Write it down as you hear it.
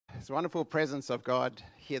There's a wonderful presence of God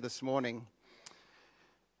here this morning.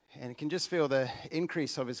 And you can just feel the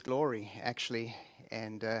increase of His glory, actually.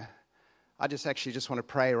 And I just want to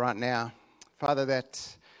pray right now, Father,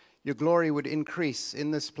 that Your glory would increase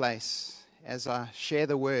in this place as I share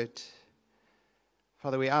the word.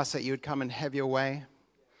 Father, we ask that You would come and have Your way,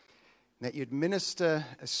 that You'd minister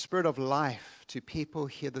a spirit of life to people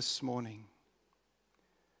here this morning,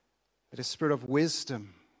 that a spirit of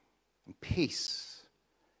wisdom and peace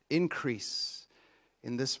increase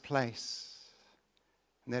in this place.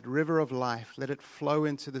 And that river of life, let it flow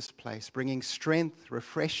into this place, bringing strength,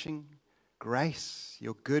 refreshing, grace,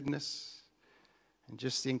 Your goodness, and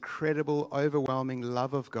just the incredible, overwhelming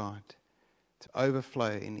love of God to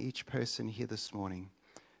overflow in each person here this morning.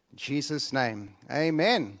 In Jesus' name,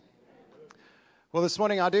 amen. Well, this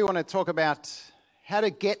morning I do want to talk about how to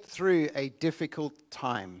get through a difficult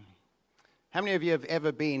time. How many of you have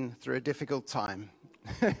ever been through a difficult time?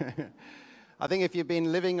 I think if you've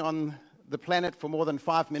been living on the planet for more than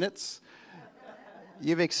 5 minutes,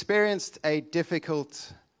 you've experienced a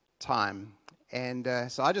difficult time. And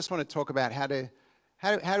so I just want to talk about how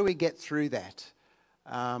do we get through that.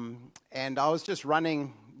 And I was just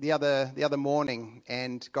running the other morning,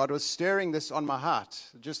 and God was stirring this on my heart,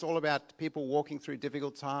 just all about people walking through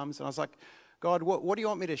difficult times. And I was like, God, what do you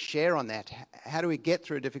want me to share on that? How do we get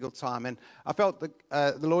through a difficult time? And I felt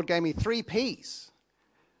the Lord gave me 3 Ps.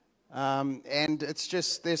 And it's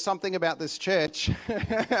just, there's something about this church.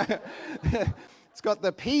 It's got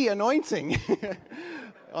the P anointing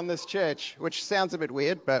on this church, which sounds a bit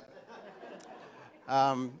weird, but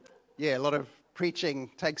a lot of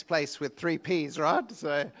preaching takes place with 3 Ps, right?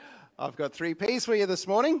 So I've got 3 Ps for you this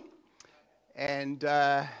morning. And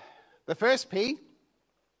the first P,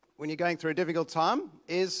 when you're going through a difficult time,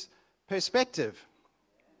 is perspective.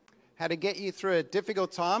 How to get you through a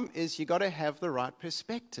difficult time is you got to have the right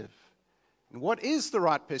perspective. And what is the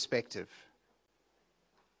right perspective?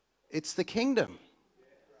 It's the kingdom.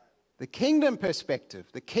 The kingdom perspective,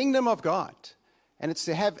 the kingdom of God. And it's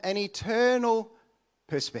to have an eternal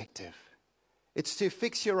perspective. It's to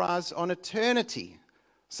fix your eyes on eternity.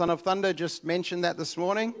 Son of Thunder just mentioned that this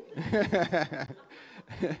morning.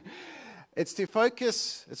 It's to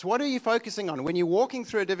focus. It's what are you focusing on? When you're walking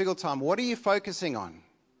through a difficult time, what are you focusing on?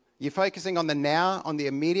 You're focusing on the now, on the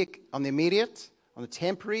immediate, on the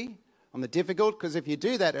temporary, on the difficult, because if you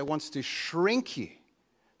do that, it wants to shrink you.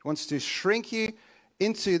 It wants to shrink you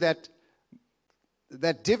into that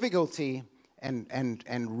difficulty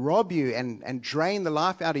and rob you and drain the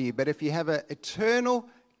life out of you. But if you have an eternal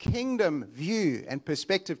kingdom view and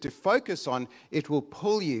perspective to focus on, it will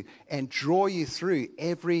pull you and draw you through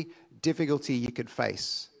every difficulty you could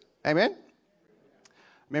face. Amen?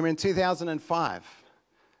 Remember in 2005,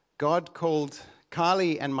 God called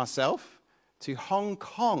Carly and myself to Hong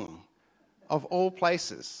Kong, of all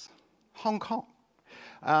places. Hong Kong.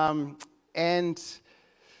 And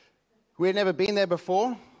we had never been there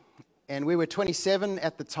before, and we were 27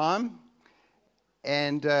 at the time.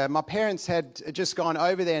 And my parents had just gone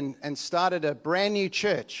over there and started a brand new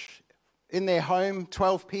church in their home,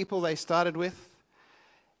 12 people they started with.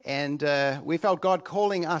 And we felt God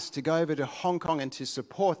calling us to go over to Hong Kong and to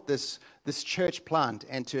support this church plant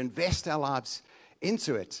and to invest our lives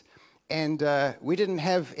into it. And we didn't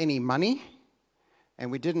have any money, and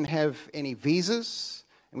we didn't have any visas,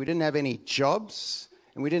 and we didn't have any jobs,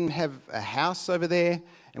 and we didn't have a house over there,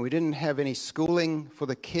 and we didn't have any schooling for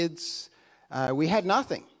the kids. We had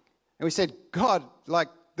nothing. And we said, God,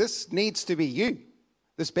 this needs to be You.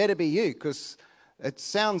 This better be You, because it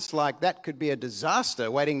sounds like that could be a disaster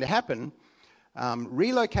waiting to happen.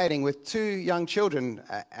 Relocating with 2 young children.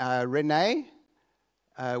 Renee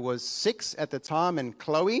was 6 at the time, and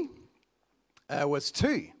Chloe was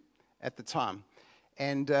 2 at the time.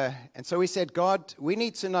 And so we said, God, we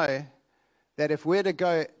need to know that if we're to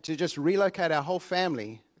go to just relocate our whole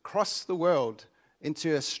family across the world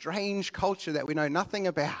into a strange culture that we know nothing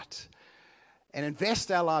about and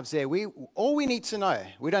invest our lives there, all we need to know,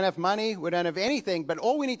 we don't have money, we don't have anything, but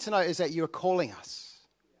all we need to know is that You are calling us.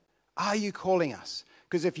 Are You calling us?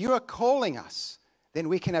 Because if You are calling us, then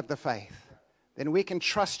we can have the faith. Then we can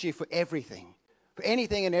trust You for everything, for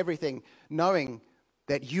anything and everything, knowing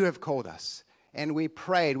that You have called us. And we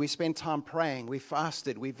prayed, we spent time praying, we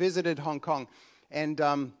fasted, we visited Hong Kong, and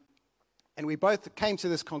we both came to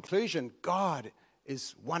this conclusion: God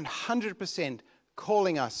is 100%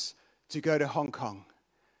 calling us to go to Hong Kong,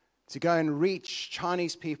 to go and reach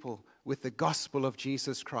Chinese people with the gospel of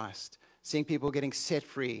Jesus Christ, seeing people getting set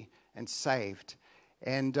free and saved.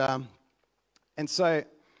 And so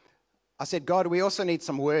I said, God, we also need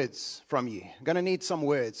some words from You. I'm going to need some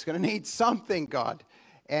words. Going to need something, God.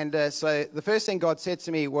 And so the first thing God said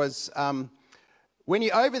to me was, when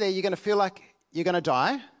you're over there, you're going to feel like you're going to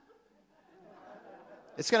die.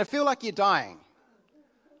 It's going to feel like you're dying.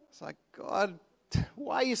 It's like, God,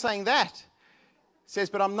 why are you saying that? He says,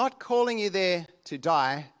 but I'm not calling you there to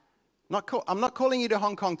die. I'm not calling you to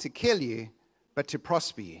Hong Kong to kill you, but to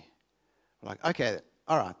prosper you. I'm like, okay,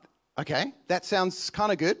 all right, okay, that sounds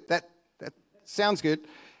kind of good. That sounds good.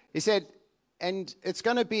 He said, and it's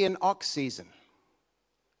going to be an ox season.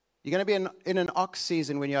 You're going to be in an ox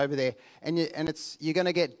season when you're over there, and you're going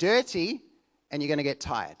to get dirty, and you're going to get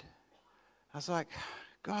tired. I was like,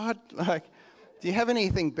 God, like, do you have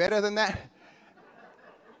anything better than that?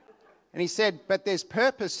 And he said, but there's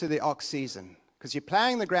purpose to the ox season, because you're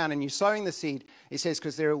plowing the ground and you're sowing the seed. He says,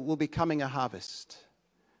 because there will be coming a harvest.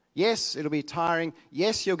 Yes, it'll be tiring.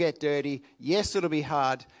 Yes, you'll get dirty. Yes, it'll be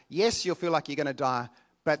hard. Yes, you'll feel like you're going to die,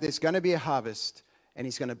 but there's going to be a harvest, and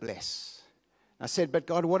he's going to bless. I said, but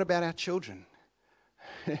God, what about our children?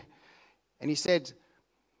 And he said,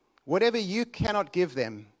 whatever you cannot give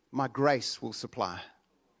them, my grace will supply.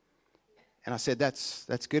 And I said, that's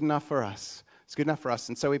good enough for us. It's good enough for us.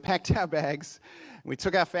 And so we packed our bags, and we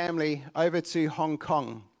took our family over to Hong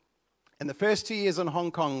Kong. And the first 2 years in Hong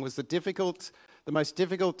Kong was the most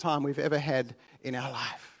difficult time we've ever had in our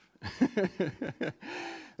life.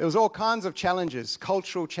 There was all kinds of challenges,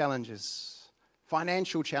 cultural challenges,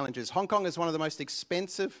 financial challenges. Hong Kong is one of the most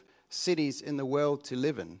expensive cities in the world to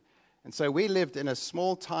live in. And so we lived in a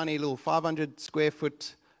small, tiny little 500 square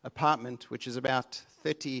foot apartment, which is about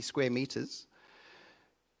 30 square meters.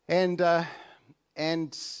 And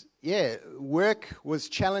yeah, work was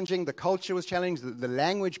challenging, the culture was challenging, the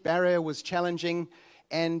language barrier was challenging.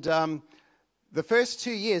 And the first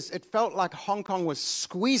 2 years, it felt like Hong Kong was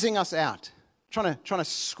squeezing us out, trying to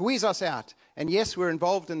squeeze us out. And yes, we're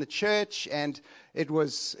involved in the church, and it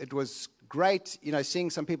was great, seeing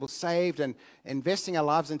some people saved and investing our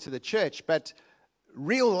lives into the church. But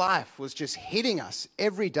real life was just hitting us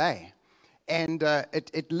every day. And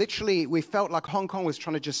it literally, we felt like Hong Kong was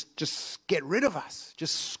trying to just get rid of us,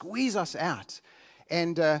 just squeeze us out.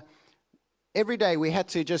 And every day we had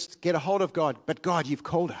to just get a hold of God. But God, you've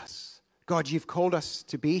called us. God, you've called us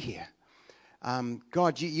to be here.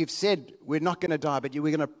 God, you've said we're not going to die, but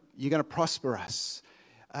you're going to prosper us.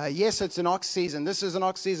 Yes, it's an ox season. This is an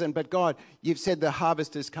ox season, but God, you've said the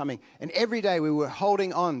harvest is coming. And every day we were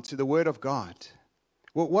holding on to the word of God.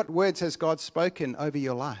 Well, what words has God spoken over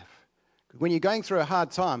your life? When you're going through a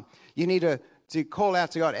hard time, you need to call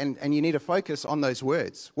out to God, and you need to focus on those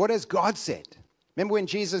words. What has God said? Remember when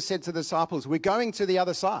Jesus said to the disciples, we're going to the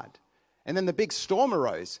other side. And then the big storm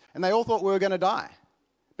arose, and they all thought we were going to die.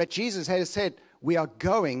 But Jesus has said, we are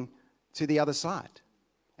going to the other side.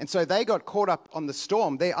 And so they got caught up on the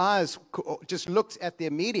storm. Their eyes just looked at the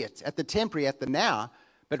immediate, at the temporary, at the now.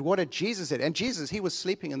 But what did Jesus say? And Jesus, he was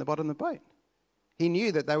sleeping in the bottom of the boat. He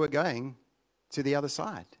knew that they were going to the other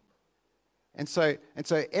side. And so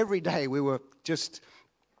every day we were just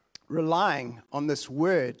relying on this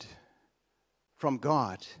word from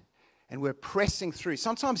God. And we're pressing through.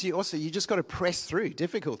 Sometimes you just got to press through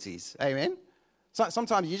difficulties. Amen?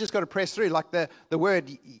 Sometimes you just got to press through. Like the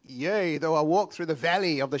word, yea, though I walk through the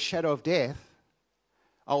valley of the shadow of death,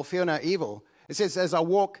 I will fear no evil. It says, as I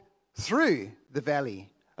walk through the valley.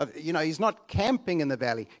 He's not camping in the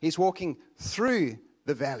valley. He's walking through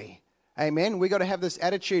the valley. Amen? We got to have this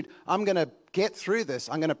attitude, I'm going to get through this.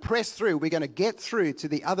 I'm going to press through. We're going to get through to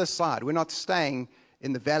the other side. We're not staying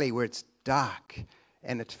in the valley where it's dark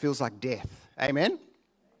and it feels like death. Amen?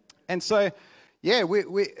 And so, yeah,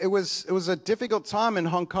 it was a difficult time in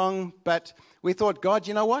Hong Kong, but we thought, God,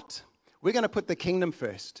 you know what? We're going to put the kingdom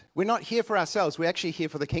first. We're not here for ourselves. We're actually here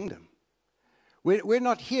for the kingdom. We're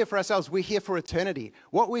not here for ourselves. We're here for eternity.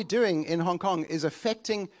 What we're doing in Hong Kong is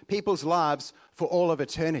affecting people's lives for all of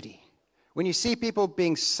eternity. When you see people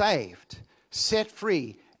being saved, set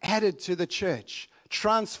free, added to the church,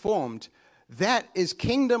 transformed, that is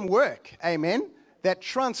kingdom work. Amen? That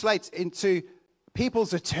translates into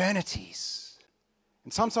people's eternities.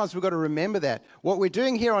 And sometimes we've got to remember that. What we're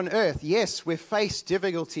doing here on earth, yes, we face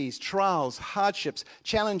difficulties, trials, hardships,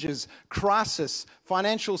 challenges, crisis,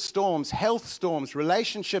 financial storms, health storms,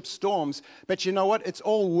 relationship storms. But you know what? It's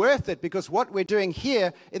all worth it, because what we're doing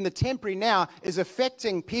here in the temporary now is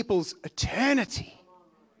affecting people's eternity.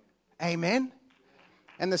 Amen?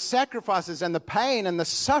 And the sacrifices and the pain and the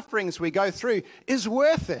sufferings we go through is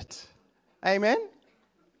worth it. Amen?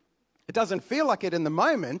 It doesn't feel like it in the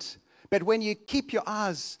moment, but when you keep your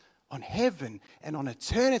eyes on heaven and on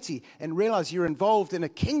eternity and realize you're involved in a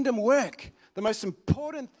kingdom work, the most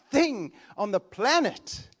important thing on the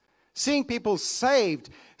planet, seeing people saved,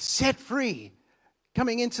 set free,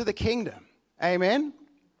 coming into the kingdom. Amen?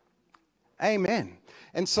 Amen.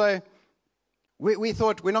 And so we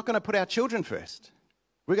thought, we're not going to put our children first.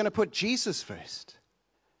 We're going to put Jesus first.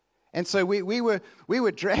 And so we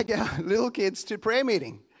would drag our little kids to prayer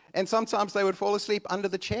meeting. And sometimes they would fall asleep under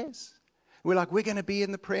the chairs. We're like, we're going to be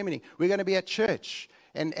in the prayer meeting. We're going to be at church.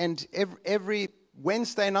 And every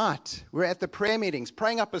Wednesday night, we're at the prayer meetings,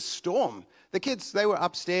 praying up a storm. The kids, they were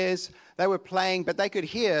upstairs, they were playing, but they could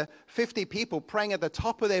hear 50 people praying at the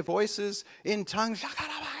top of their voices in tongues.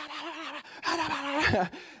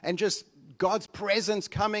 And just God's presence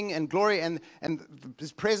coming and glory and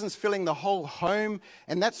His presence filling the whole home.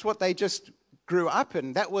 And that's what they just grew up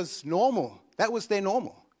in. That was normal. That was their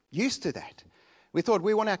normal. Used to that. We thought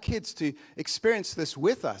we want our kids to experience this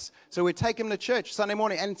with us. So we take them to church Sunday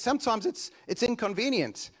morning. And sometimes it's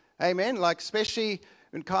inconvenient. Amen. Like especially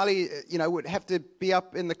when Kylie, would have to be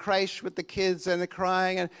up in the creche with the kids and they're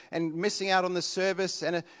crying and missing out on the service.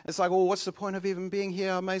 And it's like, well, what's the point of even being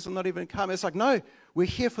here? I may as well not even come. It's like, no, we're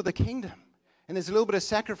here for the kingdom. And there's a little bit of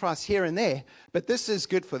sacrifice here and there. But this is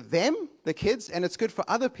good for them, the kids, and it's good for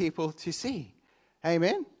other people to see.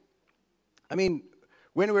 Amen. I mean,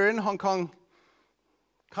 when we were in Hong Kong,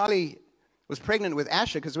 Kylie was pregnant with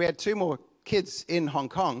Asher because we had 2 more kids in Hong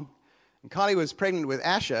Kong. And Kylie was pregnant with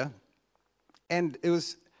Asher. And it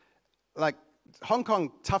was like Hong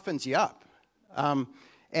Kong toughens you up.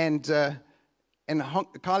 And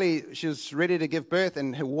Kylie, she was ready to give birth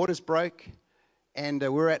and her waters broke. And we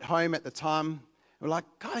were at home at the time. We're like,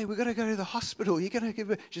 Kylie, we've got to go to the hospital. You're going to give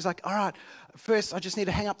birth. She's like, all right, first I just need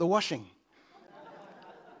to hang up the washing.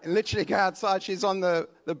 And literally go outside. She's on the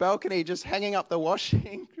balcony just hanging up the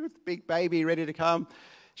washing with the big baby ready to come.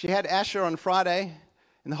 She had Asher on Friday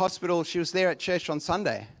in the hospital. She was there at church on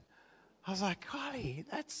Sunday. I was like, Kylie,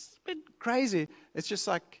 that's a bit crazy. It's just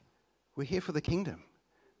like, we're here for the kingdom.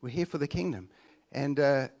 We're here for the kingdom. And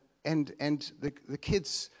the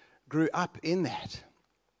kids grew up in that.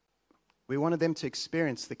 We wanted them to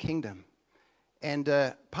experience the kingdom. And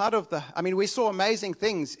we saw amazing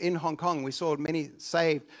things in Hong Kong. We saw many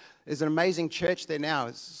saved. There's an amazing church there now.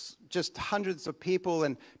 It's just hundreds of people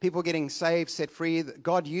and people getting saved, set free.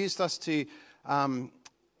 God used us to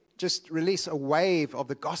just release a wave of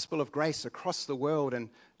the gospel of grace across the world, and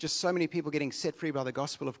just so many people getting set free by the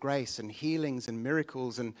gospel of grace and healings and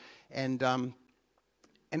miracles.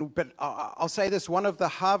 But I'll say this, one of the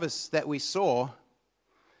harvests that we saw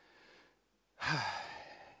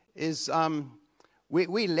is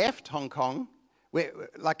we left Hong Kong.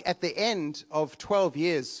 Like at the end of 12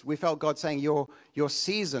 years, we felt God saying, your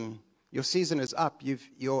season is up.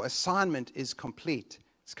 Your assignment is complete.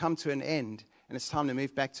 It's come to an end, and it's time to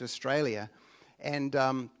move back to Australia. And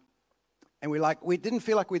we didn't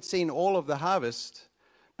feel like we'd seen all of the harvest,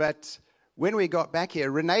 but when we got back here,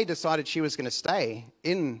 Renee decided she was going to stay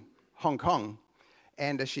in Hong Kong,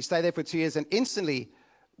 and she stayed there for 2 years, and instantly,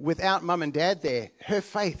 without mum and dad there, her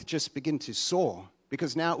faith just began to soar,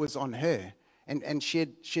 because now it was on her. And she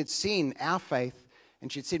had seen our faith, and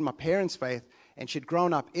she'd seen my parents' faith, and she'd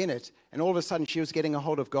grown up in it, and all of a sudden she was getting a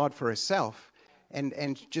hold of God for herself,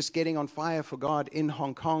 and just getting on fire for God in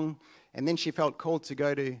Hong Kong. And then she felt called to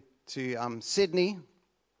go to Sydney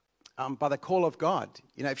by the call of God.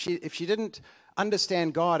 If she didn't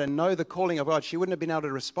understand God and know the calling of God, she wouldn't have been able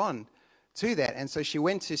to respond to that. And so she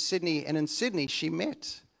went to Sydney, and in Sydney she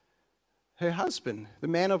met her husband, the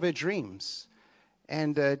man of her dreams,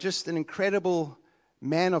 and just an incredible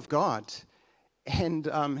man of God. And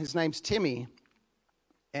his name's Timmy.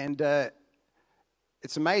 And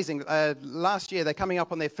it's amazing. Last year, they're coming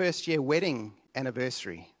up on their first year wedding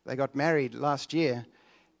anniversary. They got married last year.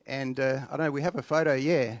 And I don't know, we have a photo,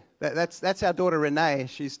 yeah. That's our daughter Renee.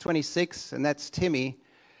 She's 26, and that's Timmy.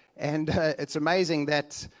 And it's amazing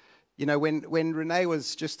that, when Renee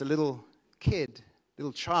was just a little kid,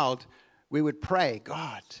 little child, we would pray,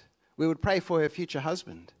 God. We would pray for her future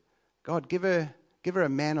husband. God, give her a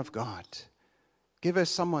man of God. Give her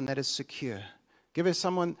someone that is secure. Give her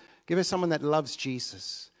someone that loves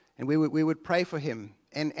Jesus. And we would pray for him.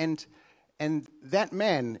 And that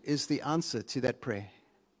man is the answer to that prayer.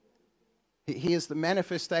 He is the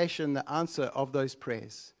manifestation, the answer of those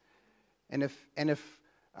prayers. And if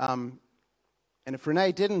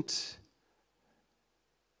Renee didn't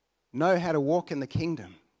know how to walk in the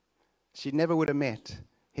kingdom, she never would have met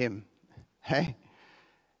him. Hey?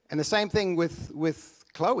 And the same thing with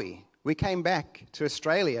Chloe. We came back to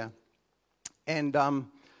Australia, and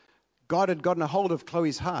God had gotten a hold of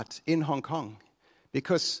Chloe's heart in Hong Kong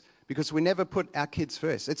because we never put our kids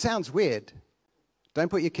first. It sounds weird. Don't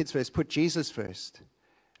put your kids first. Put Jesus first.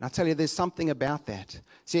 And I tell you, there's something about that.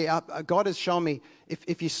 See, God has shown me,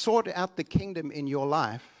 if you sort out the kingdom in your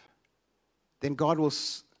life, then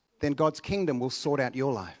God's kingdom will sort out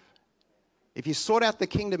your life. If you sort out the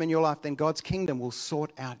kingdom in your life, then God's kingdom will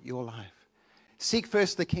sort out your life. Seek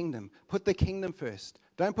first the kingdom. Put the kingdom first.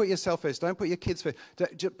 Don't put yourself first. Don't put your kids first.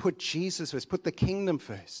 Just put Jesus first. Put the kingdom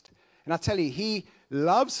first. And I tell you, He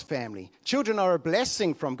loves family. Children are a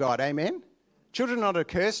blessing from God. Amen? Children are not a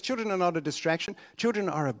curse. Children are not a distraction. Children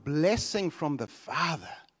are a blessing from the Father.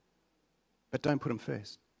 But don't put them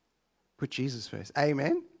first. Put Jesus first.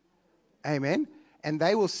 Amen? Amen? And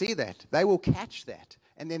they will see that. They will catch that.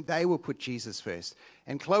 And then they will put Jesus first.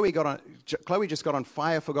 And Chloe just got on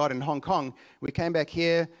fire for God in Hong Kong. We came back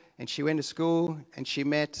here, and she went to school, and she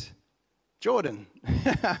met Jordan.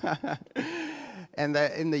 And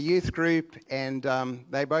they're in the youth group, and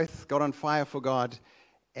they both got on fire for God.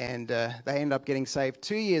 And they ended up getting saved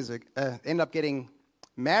 2 years ago. Ended up getting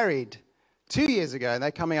married 2 years ago. And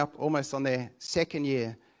they're coming up almost on their second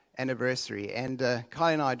year anniversary. And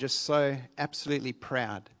Kylie and I are just so absolutely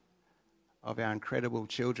proud of our incredible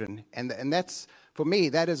children. And that's, for me,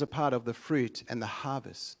 that is a part of the fruit and the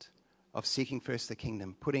harvest of seeking first the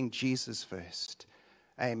kingdom, putting Jesus first.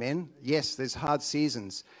 Amen. Yes, there's hard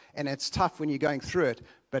seasons, and it's tough when you're going through it,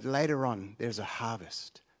 but later on, there's a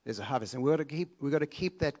harvest. There's a harvest, and we've got to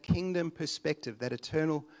keep that kingdom perspective, that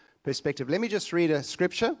eternal perspective. Let me just read a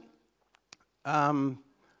scripture.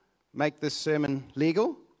 Make this sermon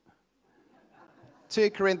legal. 2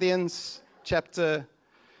 Corinthians chapter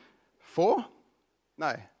 4?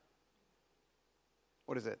 No.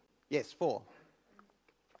 What is it? Yes, 4.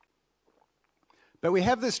 But we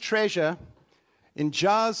have this treasure in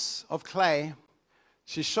jars of clay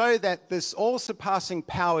to show that this all-surpassing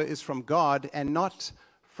power is from God and not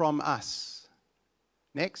from us.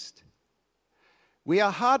 Next. We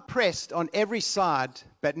are hard-pressed on every side,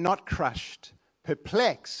 but not crushed.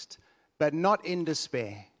 Perplexed, but not in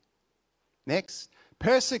despair. Next.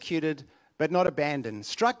 Persecuted, but not abandoned,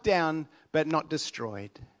 struck down, but not destroyed.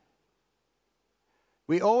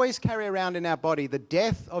 We always carry around in our body the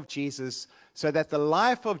death of Jesus, so that the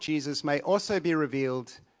life of Jesus may also be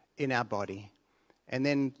revealed in our body. And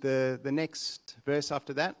then the next verse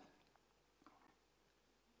after that,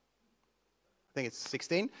 I think it's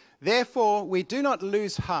 16. Therefore, we do not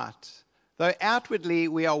lose heart, though outwardly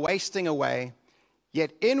we are wasting away,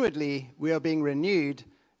 yet inwardly we are being renewed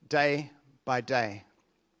day by day.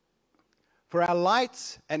 For our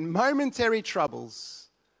light and momentary troubles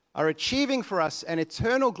are achieving for us an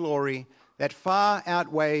eternal glory that far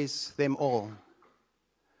outweighs them all.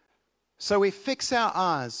 So we fix our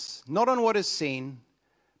eyes not on what is seen,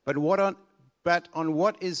 but on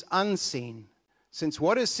what is unseen, since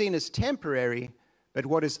what is seen is temporary, but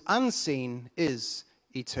what is unseen is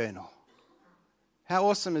eternal. How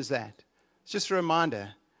awesome is that? It's just a reminder.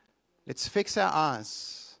 Let's fix our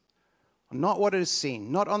eyes not what is seen,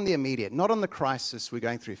 not on the immediate, not on the crisis we're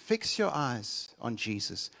going through. Fix your eyes on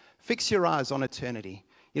Jesus. Fix your eyes on eternity.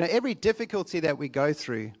 You know, every difficulty that we go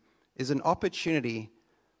through is an opportunity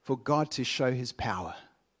for God to show His power.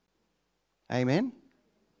 Amen?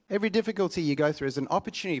 Every difficulty you go through is an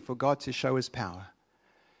opportunity for God to show His power.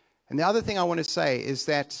 And the other thing I want to say is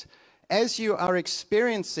that as you are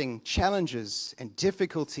experiencing challenges and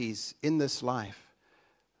difficulties in this life,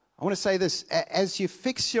 I want to say this, as you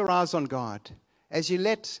fix your eyes on God, as you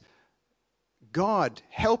let God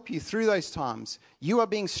help you through those times, you are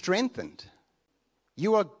being strengthened.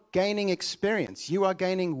 You are gaining experience. You are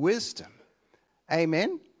gaining wisdom.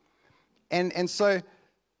 Amen? And so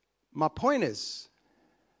my point is,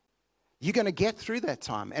 you're going to get through that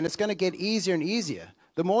time, and it's going to get easier and easier.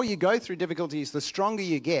 The more you go through difficulties, the stronger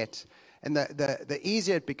you get, and the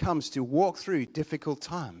easier it becomes to walk through difficult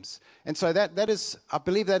times. And so that is, I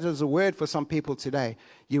believe that is a word for some people today.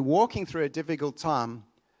 You're walking through a difficult time,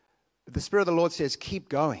 but the Spirit of the Lord says, keep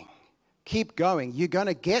going. Keep going. You're going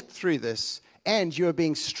to get through this, and you are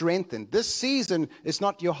being strengthened. This season is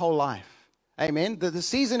not your whole life. Amen. The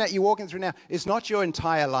season that you're walking through now is not your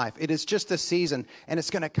entire life. It is just a season, and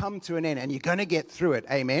it's going to come to an end, and you're going to get through it.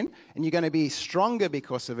 Amen. And you're going to be stronger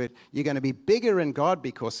because of it. You're going to be bigger in God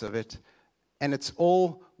because of it, and it's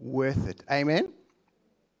all worth it. Amen.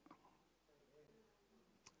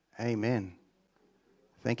 Amen.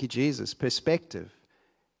 Thank you, Jesus. Perspective.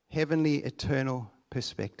 Heavenly, eternal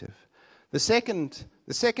perspective. The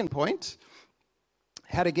second point,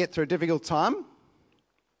 how to get through a difficult time,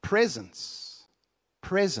 presence.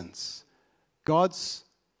 Presence. God's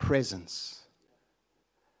presence.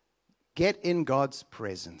 Get in God's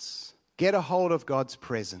presence. Get a hold of God's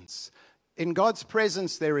presence. In God's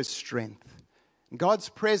presence, there is strength. In God's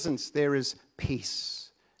presence, there is peace.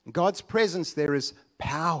 In God's presence, there is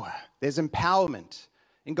power. There's empowerment.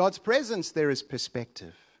 In God's presence, there is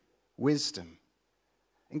perspective, wisdom.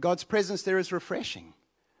 In God's presence, there is refreshing.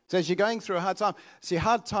 So as you're going through a hard time, see,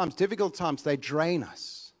 hard times, difficult times, they drain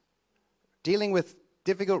us. Dealing with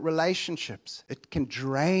difficult relationships, it can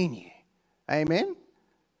drain you. Amen?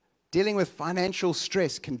 Dealing with financial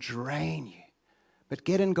stress can drain you. But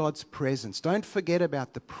get in God's presence. Don't forget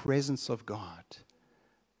about the presence of God.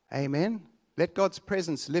 Amen? Let God's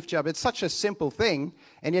presence lift you up. It's such a simple thing,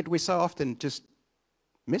 and yet we so often just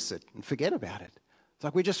miss it and forget about it. It's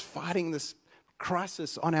like we're just fighting this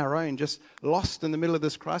crisis on our own, just lost in the middle of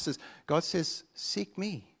this crisis. God says, seek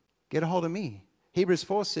me. Get a hold of me. Hebrews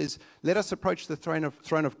 4 says, let us approach the throne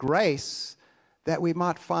of grace that we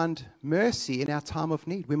might find mercy in our time of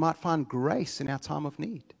need. We might find grace in our time of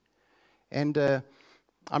need. And I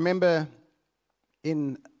remember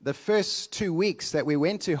in the first 2 weeks that we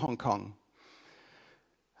went to Hong Kong,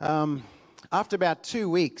 after about 2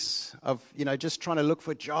 weeks of, just trying to look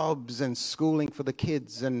for jobs and schooling for the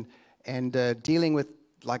kids and dealing with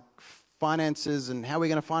like finances and how we're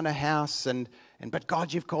going to find a house but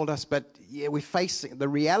God, you've called us. But yeah, we're facing the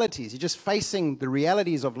realities. You're just facing the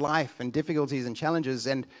realities of life and difficulties and challenges.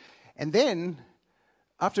 And then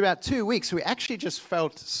after about 2 weeks, we actually just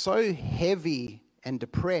felt so heavy and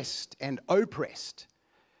depressed and oppressed.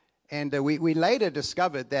 And we later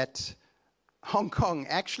discovered that Hong Kong,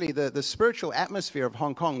 actually, the spiritual atmosphere of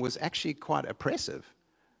Hong Kong was actually quite oppressive.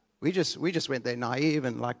 We just went there naive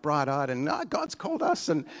and like bright-eyed and God's called us.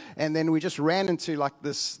 And then we just ran into like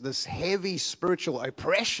this heavy spiritual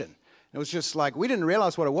oppression. It was just like, we didn't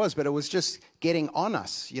realize what it was, but it was just getting on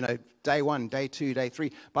us, day 1, day 2, day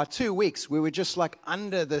 3. By 2 weeks, we were just like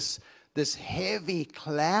under this heavy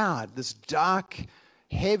cloud, this dark,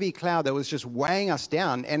 heavy cloud that was just weighing us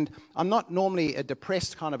down. And I'm not normally a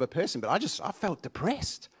depressed kind of a person, but I felt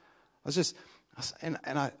depressed. I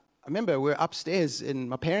remember we were upstairs in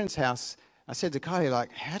my parents' house. I said to Kylie,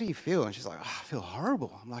 like, how do you feel? And she's like, I feel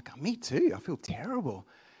horrible. I'm like, me too. I feel terrible.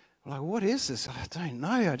 I'm like, what is this? I don't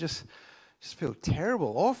know. I just feel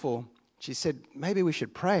terrible, awful. She said, maybe we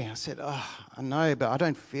should pray. I said, I know, but I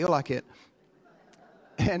don't feel like it.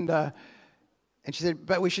 And she said,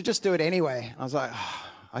 but we should just do it anyway. I was like,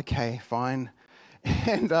 okay, fine.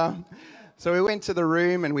 And so we went to the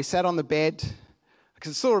room and we sat on the bed. I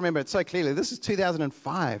can still remember it so clearly. This is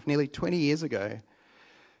 2005, nearly 20 years ago.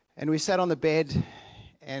 And we sat on the bed,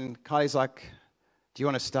 and Kylie's like, do you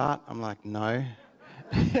want to start? I'm like, no.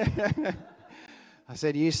 I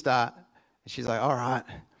said, you start. And she's like, all right.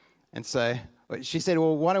 And so she said,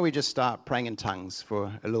 well, why don't we just start praying in tongues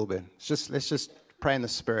for a little bit? Let's just pray in the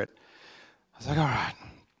Spirit. I was like, all right.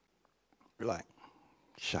 We're like,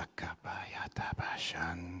 Shakabayataba.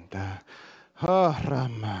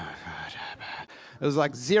 It was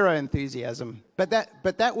like zero enthusiasm. But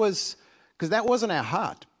that was, because that wasn't our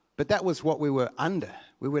heart, but that was what we were under.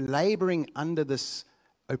 We were laboring under this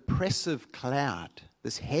oppressive cloud,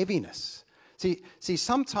 this heaviness. See,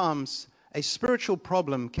 sometimes a spiritual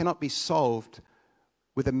problem cannot be solved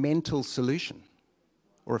with a mental solution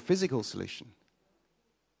or a physical solution.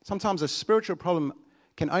 Sometimes a spiritual problem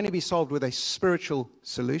can only be solved with a spiritual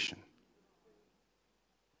solution.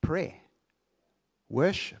 Prayer.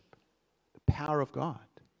 Worship, the power of God,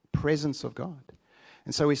 the presence of God.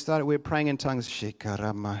 And so we were praying in tongues.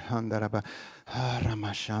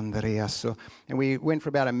 And we went for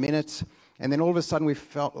about a minute. And then all of a sudden we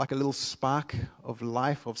felt like a little spark of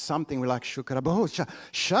life, of something. We're like,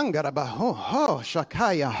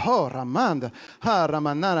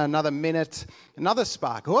 another minute, another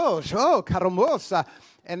spark.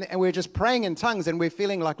 And we're just praying in tongues and we're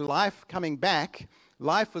feeling like life coming back.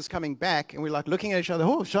 Life was coming back, and we're like looking at each other.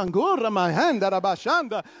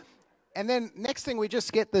 And then next thing, we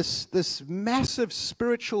just get this massive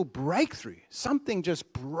spiritual breakthrough. Something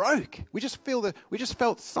just broke. We just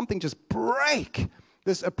felt something just break,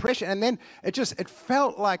 this oppression. And then it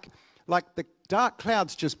felt like the dark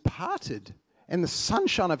clouds just parted, and the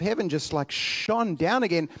sunshine of heaven just like shone down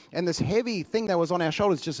again, and this heavy thing that was on our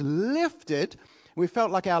shoulders just lifted. We felt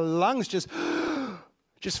like our lungs just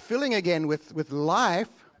filling again with life.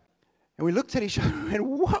 And we looked at each other and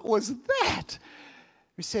what was that?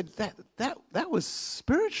 We said that was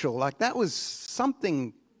spiritual, like that was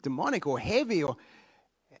something demonic or heavy. Or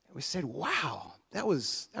we said, wow, that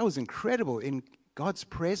was incredible. In God's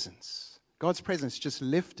presence just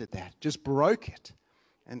lifted that, just broke it.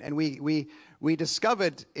 And we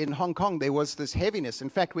discovered in Hong Kong there was this heaviness. In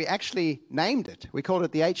fact, we actually named it. We called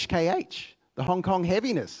it the HKH, the Hong Kong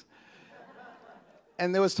heaviness.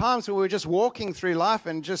 And there was times when we were just walking through life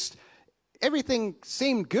and just everything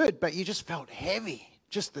seemed good, but you just felt heavy.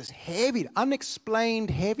 just this heavy,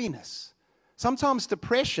 unexplained heaviness. Sometimes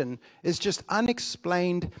depression is just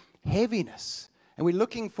unexplained heaviness. And we're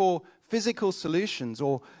looking for physical solutions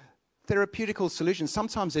or therapeutical solutions.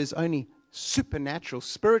 Sometimes there's only supernatural,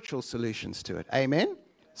 spiritual solutions to it. Amen?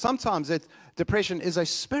 Sometimes depression is a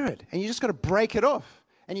spirit, and you just got to break it off.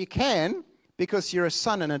 And you can, because you're a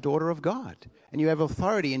son and a daughter of God, and you have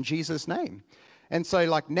authority in Jesus' name. And so,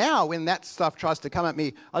 like, now when that stuff tries to come at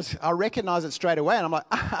me, I recognize it straight away, and I'm like,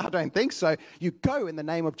 I don't think so. You go in the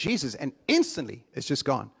name of Jesus, and instantly it's just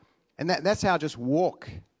gone. And that's how I just walk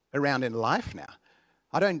around in life now.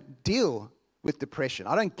 I don't deal with depression.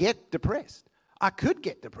 I don't get depressed. I could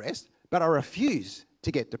get depressed, but I refuse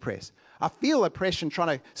to get depressed. I feel oppression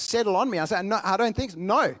trying to settle on me. I say, no, I don't think so.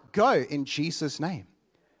 No, go in Jesus' name,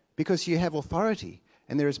 because you have authority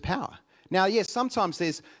and there is power. Now, yes, sometimes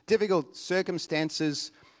there's difficult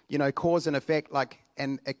circumstances, cause and effect,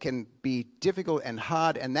 and it can be difficult and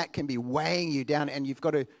hard, and that can be weighing you down, and you've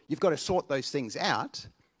got to sort those things out.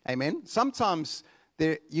 Amen. Sometimes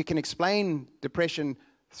you can explain depression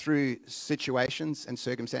through situations and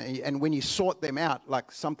circumstances, and when you sort them out,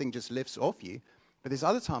 like something just lifts off you. But there's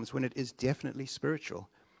other times when it is definitely spiritual,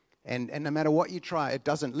 and no matter what you try, it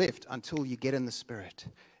doesn't lift until you get in the Spirit.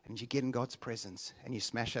 And you get in God's presence and you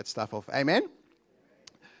smash that stuff off. Amen?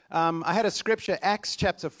 I had a scripture, Acts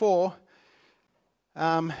chapter 4.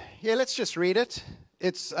 Let's just read it.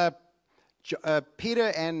 It's Peter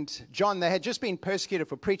and John. They had just been persecuted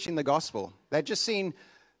for preaching the gospel. They'd just seen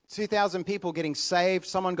 2,000 people getting saved.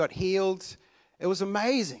 Someone got healed. It was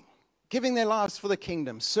amazing. Giving their lives for the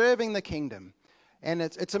kingdom, serving the kingdom. And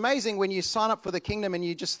it's amazing when you sign up for the kingdom and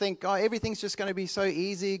you just think, oh, everything's just going to be so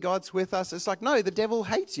easy. God's with us. It's like, no, the devil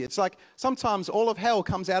hates you. It's like sometimes all of hell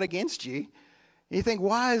comes out against you. You think,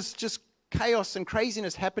 why is just chaos and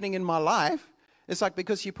craziness happening in my life? It's like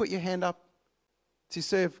because you put your hand up to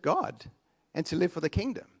serve God and to live for the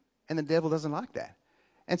kingdom. And the devil doesn't like that.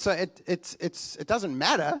 And so it doesn't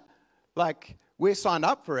matter. Like, we're signed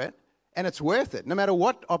up for it and it's worth it. No matter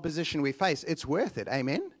what opposition we face, it's worth it.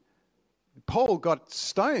 Amen? Paul got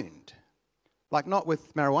stoned, like not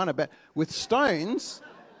with marijuana, but with stones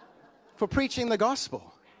for preaching the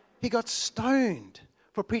gospel. He got stoned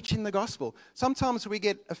for preaching the gospel. Sometimes we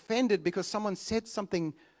get offended because someone said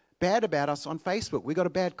something bad about us on Facebook. We got a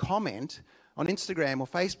bad comment on Instagram or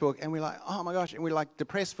Facebook, and we're like, oh my gosh, and we're like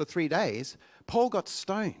depressed for 3 days. Paul got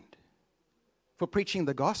stoned for preaching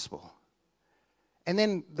the gospel. And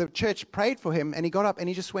then the church prayed for him, and he got up and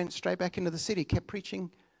he just went straight back into the city, kept preaching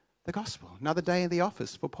the gospel. Another day in the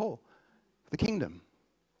office for Paul, the kingdom.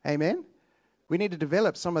 Amen? We need to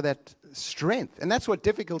develop some of that strength. And that's what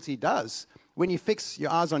difficulty does. When you fix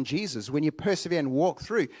your eyes on Jesus, when you persevere and walk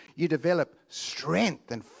through, you develop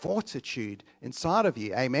strength and fortitude inside of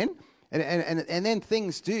you. Amen? And then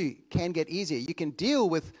things can get easier. You can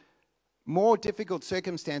deal with more difficult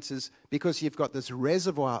circumstances because you've got this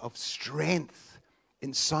reservoir of strength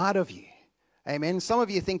inside of you. Amen? Some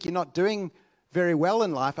of you think you're not doing very well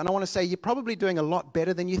in life, and I want to say you're probably doing a lot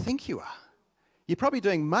better than you think you are. You're probably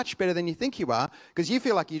doing much better than you think you are, because you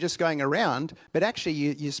feel like you're just going around, but actually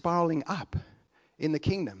you're spiraling up in the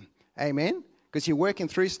kingdom. Amen? Because you're working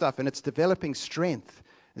through stuff and it's developing strength.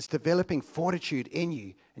 It's developing fortitude in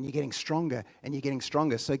you, and you're getting stronger and you're getting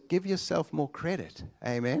stronger. So give yourself more credit.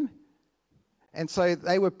 Amen? And so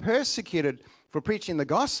they were persecuted for preaching the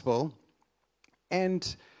gospel,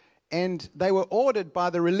 and they were ordered by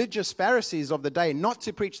the religious Pharisees of the day not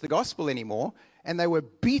to preach the gospel anymore, and they were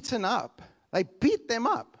beaten up. They beat them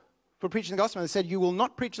up for preaching the gospel, and they said, you will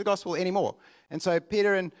not preach the gospel anymore. And so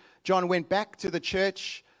Peter and John went back to the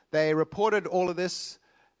church. They reported all of this.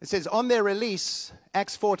 It says, on their release,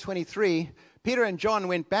 Acts 4:23, Peter and John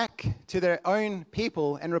went back to their own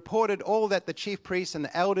people and reported all that the chief priests and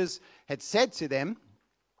the elders had said to them.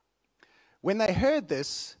 When they heard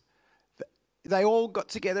this, they all got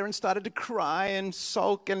together and started to cry and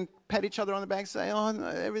sulk and pat each other on the back, saying, oh, no,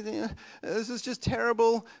 everything, this is just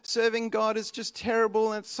terrible. Serving God is just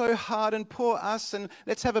terrible, and it's so hard, and poor us, and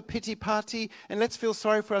let's have a pity party, and let's feel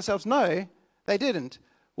sorry for ourselves. No, they didn't.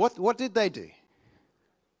 What did they do?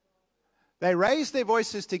 They raised their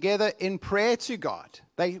voices together in prayer to God.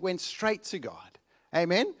 They went straight to God.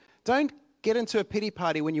 Amen? Don't get into a pity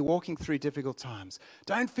party when you're walking through difficult times.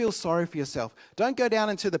 Don't feel sorry for yourself. Don't go down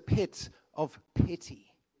into the pit of pity.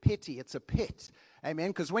 Pity, it's a pit. Amen?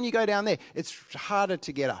 Because when you go down there, it's harder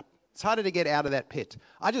to get up. It's harder to get out of that pit.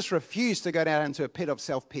 I just refuse to go down into a pit of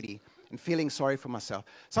self-pity and feeling sorry for myself.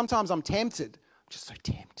 Sometimes I'm tempted. I'm just so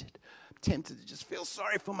tempted. I'm tempted to just feel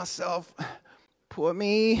sorry for myself. Poor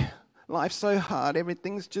me. Life's so hard.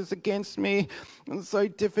 Everything's just against me. It's so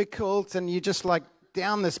difficult. And you just like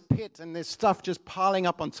down this pit and there's stuff just piling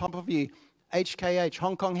up on top of you. HKH,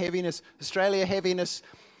 Hong Kong heaviness, Australia heaviness,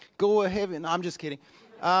 Goa heaviness. No, I'm just kidding.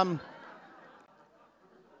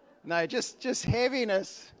 No, just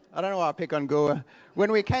heaviness. I don't know why I pick on Goa.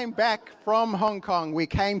 When we came back from Hong Kong, we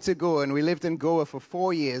came to Goa and we lived in Goa for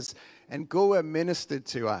 4 years. And Goa ministered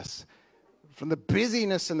to us. From the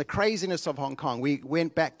busyness and the craziness of Hong Kong, we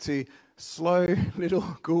went back to slow little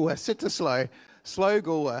Goa, sit to slow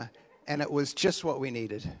Goa, and it was just what we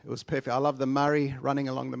needed. It was perfect. I love the Murray, running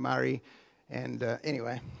along the Murray. And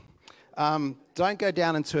anyway, don't go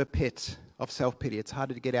down into a pit of self-pity. It's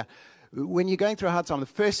harder to get out. When you're going through a hard time, the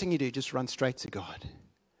first thing you do, just run straight to God.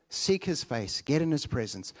 Seek his face, get in his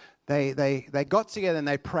presence. They got together and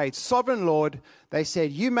they prayed. Sovereign Lord, they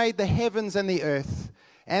said, you made the heavens and the earth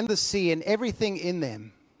and the sea and everything in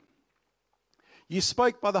them. You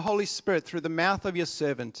spoke by the Holy Spirit through the mouth of your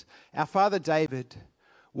servant, our father David.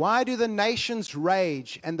 Why do the nations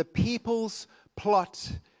rage and the peoples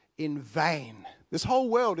plot in vain? This whole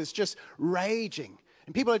world is just raging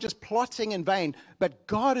and people are just plotting in vain, but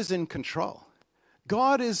God is in control.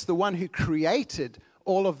 God is the one who created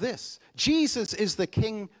all of this. Jesus is the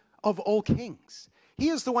King of all kings. He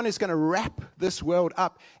is the one who's going to wrap this world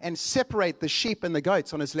up and separate the sheep and the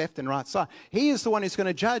goats on his left and right side. He is the one who's going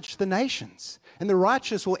to judge the nations. And the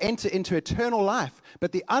righteous will enter into eternal life,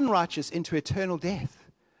 but the unrighteous into eternal death.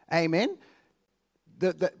 Amen?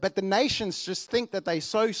 But the nations just think that they're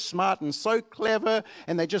so smart and so clever,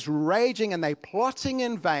 and they're just raging and they're plotting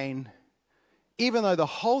in vain, even though the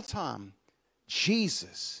whole time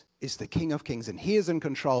Jesus is the King of kings and he is in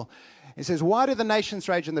control. It says, why do the nations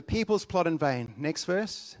rage and the peoples plot in vain? Next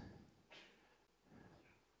verse.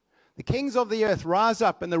 The kings of the earth rise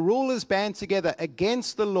up and the rulers band together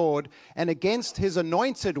against the Lord and against his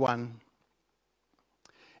anointed one.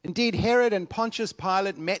 Indeed, Herod and Pontius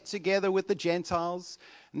Pilate met together with the Gentiles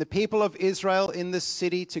and the people of Israel in this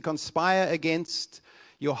city to conspire against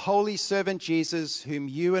your holy servant Jesus, whom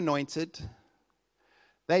you anointed.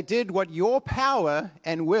 They did what your power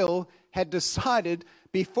and will had decided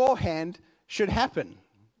beforehand should happen.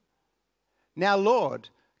 Now, Lord,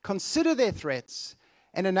 consider their threats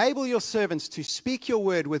and enable your servants to speak your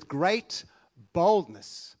word with great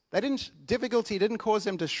boldness. Difficulty didn't cause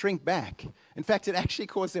them to shrink back. In fact, it actually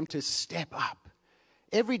caused them to step up.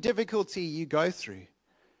 Every difficulty you go through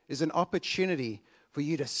is an opportunity for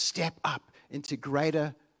you to step up into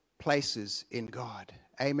greater places in God.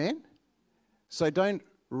 Amen? So don't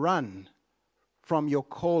run from your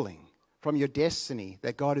calling, from your destiny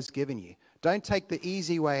that God has given you. Don't take the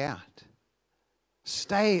easy way out.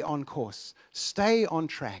 Stay on course. Stay on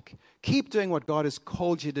track. Keep doing what God has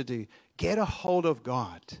called you to do. Get a hold of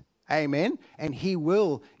God. Amen? And he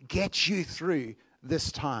will get you through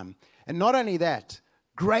this time. And not only that,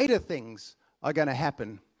 greater things are going to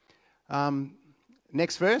happen.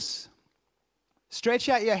 Next verse. Stretch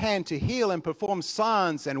out your hand to heal and perform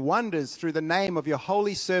signs and wonders through the name of your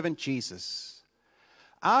holy servant Jesus.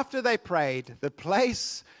 After they prayed, the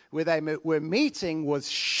place where they were meeting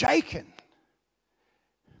was shaken.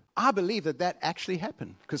 I believe that actually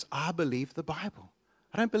happened because I believe the Bible.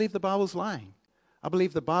 I don't believe the Bible's lying. I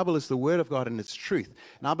believe the Bible is the Word of God and it's truth.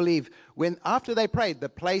 And I believe after they prayed, the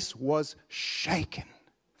place was shaken,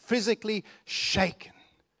 physically shaken.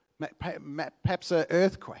 Perhaps an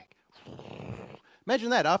earthquake. Imagine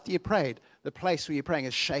that after you prayed, the place where you're praying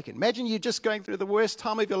is shaken. Imagine you're just going through the worst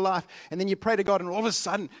time of your life and then you pray to God and all of a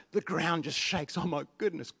sudden the ground just shakes. Oh my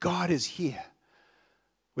goodness, God is here.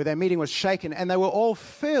 Where their meeting was shaken and they were all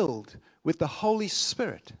filled with the Holy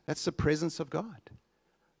Spirit. That's the presence of God.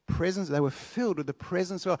 They were filled with the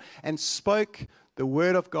presence of God and spoke the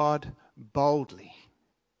word of God boldly.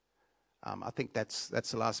 I think that's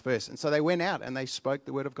the last verse. And so they went out and they spoke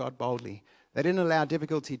the word of God boldly. They didn't allow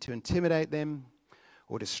difficulty to intimidate them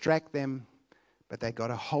or distract them, but they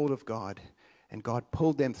got a hold of God and God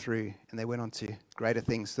pulled them through and they went on to greater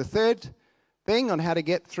things. The third thing on how to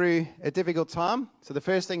get through a difficult time. So the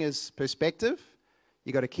first thing is perspective.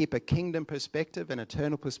 You got to keep a kingdom perspective, an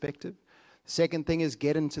eternal perspective. The second thing is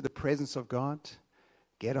get into the presence of God.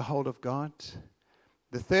 Get a hold of God.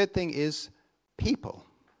 The third thing is people.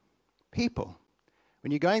 People.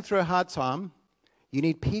 When you're going through a hard time, you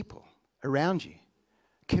need people around you.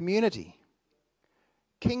 Community.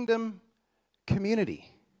 Kingdom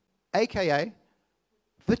community. AKA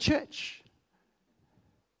the church.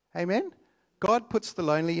 Amen? God puts the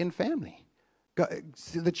lonely in family.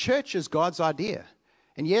 The church is God's idea.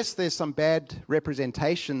 And yes, there's some bad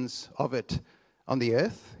representations of it on the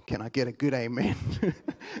earth. Can I get a good amen?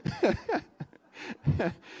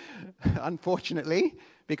 Unfortunately,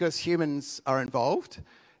 because humans are involved.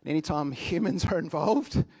 Anytime humans are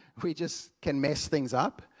involved, we just can mess things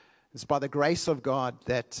up. It's by the grace of God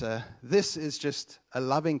that this is just a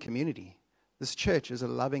loving community. This church is a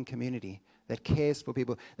loving community that cares for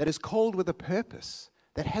people, that is called with a purpose,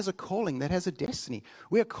 that has a calling, that has a destiny.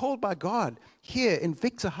 We are called by God here in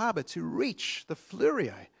Victor Harbor to reach the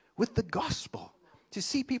Flurio with the gospel, to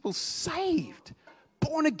see people saved,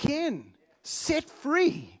 born again, set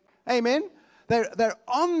free. Amen? They're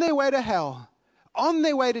on their way to hell, on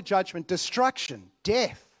their way to judgment, destruction,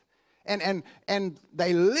 death. And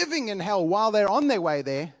they're living in hell while they're on their way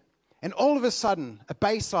there. And all of a sudden, a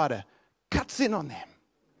Baysider cuts in on them.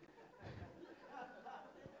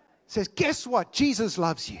 Says, guess what? Jesus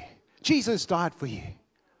loves you. Jesus died for you.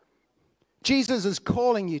 Jesus is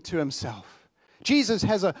calling you to himself. Jesus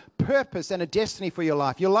has a purpose and a destiny for your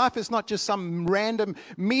life. Your life is not just some random,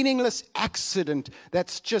 meaningless accident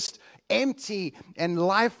that's just empty and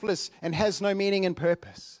lifeless and has no meaning and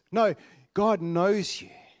purpose. No, God knows you.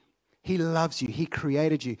 He loves you. He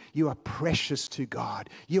created you. You are precious to God.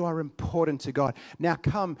 You are important to God. Now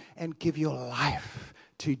come and give your life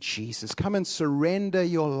to Jesus. Come and surrender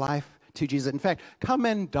your life to Jesus. In fact, come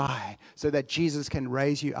and die so that Jesus can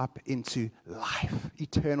raise you up into life,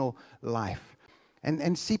 eternal life.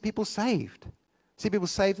 And see people saved. See people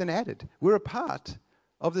saved and added. We're a part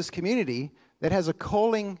of this community that has a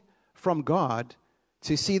calling from God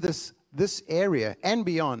to see this area and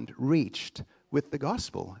beyond reached with the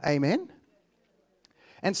gospel. Amen?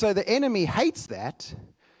 And so the enemy hates that,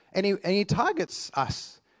 and he targets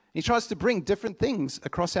us. He tries to bring different things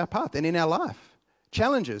across our path and in our life.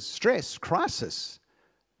 Challenges, stress, crisis,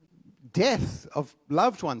 death of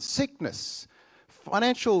loved ones, sickness,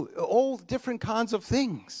 financial, all different kinds of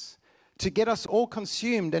things to get us all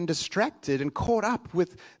consumed and distracted and caught up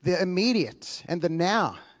with the immediate and the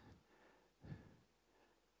now.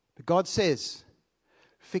 But God says,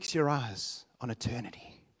 fix your eyes on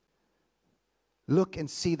eternity. Look and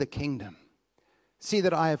see the kingdom. See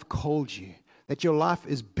that I have called you, that your life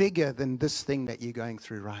is bigger than this thing that you're going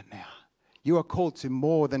through right now. You are called to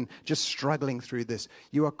more than just struggling through this.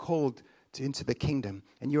 You are called into the kingdom,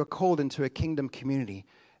 and you are called into a kingdom community.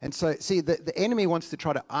 And so, see, the enemy wants to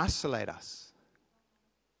try to isolate us.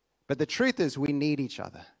 But the truth is we need each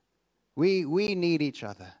other. We need each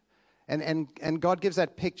other. And God gives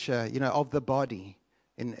that picture, of the body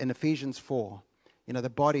in Ephesians 4. The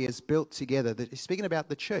body is built together. He's speaking about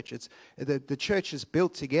the church. It's the church is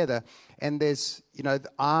built together, and there's the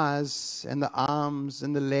eyes and the arms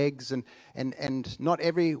and the legs, and not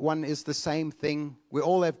everyone is the same thing. We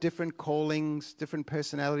all have different callings, different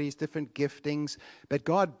personalities, different giftings, but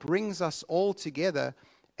God brings us all together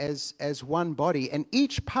as one body, and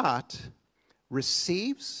each part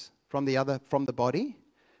receives from the body,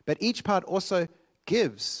 but each part also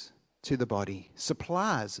gives to the body,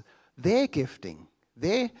 supplies their gifting.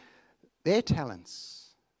 Their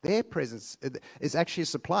talents, their presence is actually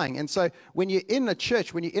supplying. And so when you're in a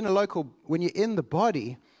church, when you're in the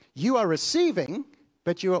body, you are receiving,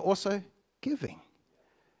 but you are also giving.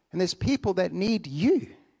 And there's people that need you.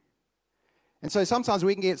 And so sometimes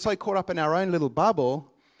we can get so caught up in our own little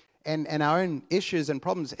bubble and our own issues and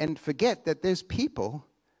problems and forget that there's people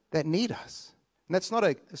that need us. And it's not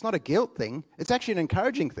a guilt thing. It's actually an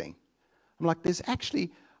encouraging thing. I'm like, there's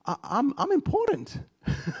actually... I'm important.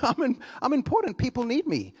 I'm important. People need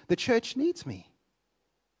me. The church needs me.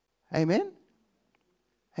 Amen?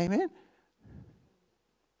 Amen?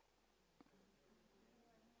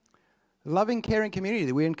 Loving, caring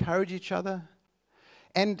community. We encourage each other.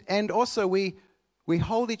 And also we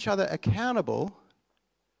hold each other accountable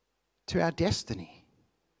to our destiny.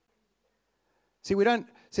 See,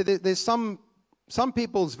 there's some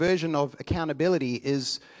people's version of accountability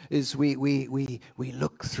is we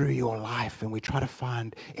look through your life and we try to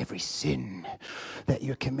find every sin that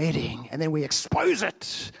you're committing, and then we expose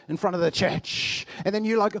it in front of the church, and then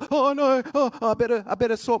you're like, oh no, I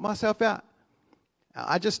better sort myself out.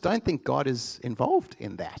 I just don't think God is involved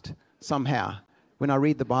in that somehow. When I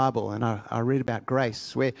read the Bible and I read about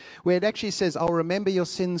grace, where it actually says, I'll remember your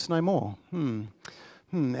sins no more.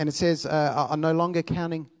 And it says, I'm no longer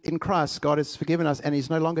counting in Christ. God has forgiven us, and he's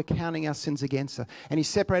no longer counting our sins against us. And he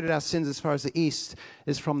separated our sins as far as the east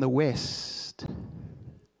is from the west.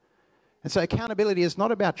 And so accountability is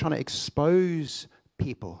not about trying to expose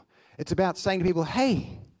people. It's about saying to people,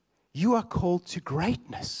 hey, you are called to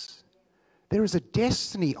greatness. There is a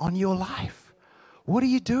destiny on your life. What are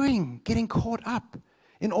you doing getting caught up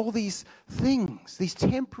in all these things, these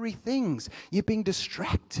temporary things? You're being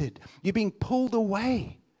distracted. You're being pulled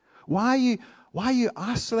away. Why are you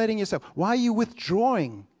isolating yourself? Why are you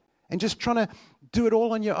withdrawing and just trying to do it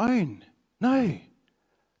all on your own? No.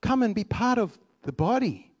 Come and be part of the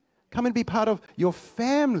body. Come and be part of your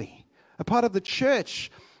family, a part of the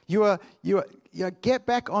church. You get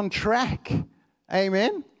back on track.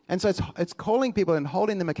 Amen? And so it's calling people and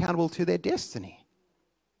holding them accountable to their destiny.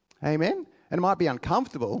 Amen? And it might be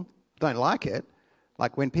uncomfortable. Don't like it.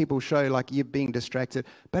 Like when people show like you're being distracted.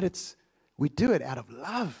 But we do it out of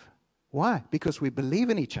love. Why? Because we believe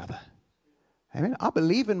in each other. Amen? I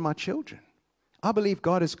believe in my children. I believe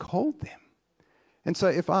God has called them. And so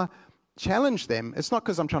if I challenge them, it's not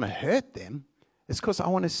because I'm trying to hurt them. It's because I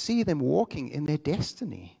want to see them walking in their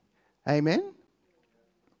destiny. Amen?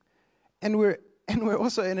 And we're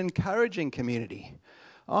also an encouraging community.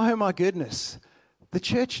 Oh my goodness. The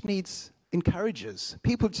church needs encouragers.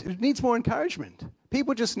 It needs more encouragement.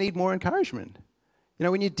 People just need more encouragement. You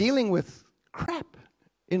know, when you're dealing with crap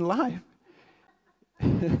in life,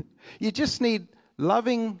 you just need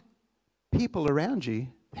loving people around you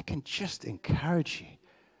that can just encourage you.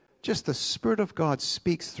 Just the Spirit of God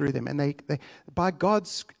speaks through them. And they by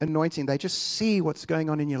God's anointing, they just see what's going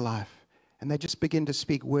on in your life. And they just begin to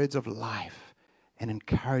speak words of life and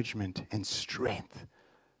encouragement and strength.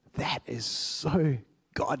 That is so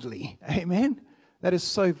godly. Amen? That is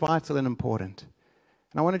so vital and important.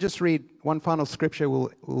 And I want to just read one final scripture.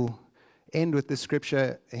 We'll end with this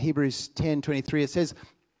scripture, Hebrews 10:23. It says,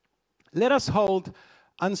 "Let us hold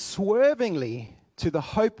unswervingly to the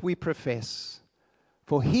hope we profess,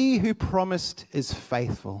 for he who promised is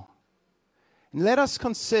faithful. And let us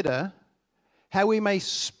consider how we may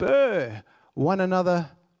spur one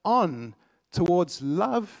another on towards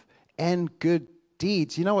love and good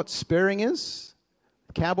deeds." You know what spurring is?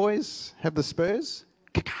 Cowboys have the spurs.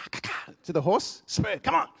 To the horse, spur,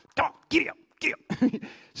 come on, giddy up.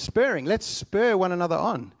 Spurring, let's spur one another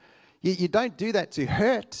on. You don't do that to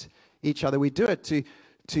hurt each other. We do it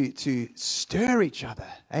to stir each other.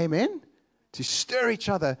 Amen? To stir each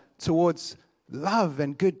other towards love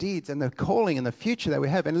and good deeds and the calling and the future that we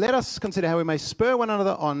have. And let us consider how we may spur one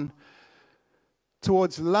another on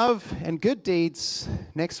towards love and good deeds.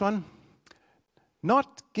 Next one.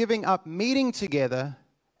 Not giving up meeting together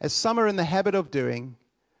as some are in the habit of doing,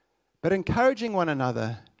 but encouraging one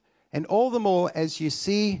another, and all the more as you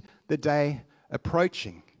see the day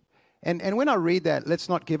approaching. And when I read that, let's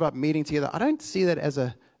not give up meeting together, I don't see that as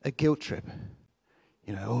a guilt trip.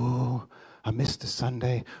 You know, oh, I missed a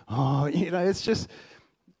Sunday. Oh, you know, it's just,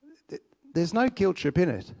 there's no guilt trip in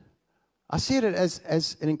it. I see it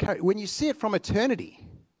as an encouragement. When you see it from eternity,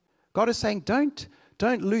 God is saying, don't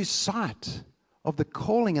lose sight of the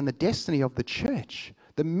calling and the destiny of the church,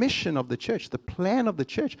 the mission of the church, the plan of the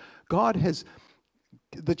church.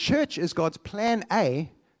 The church is God's plan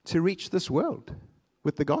A to reach this world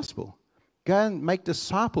with the gospel. Go and make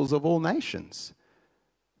disciples of all nations.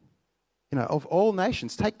 You know, of all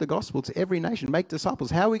nations. Take the gospel to every nation. Make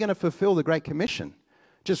disciples. How are we going to fulfill the Great Commission?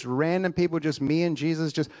 Just random people, just me and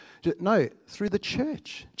Jesus? No, through the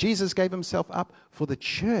church. Jesus gave himself up for the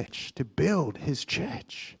church, to build his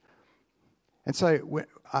church. And so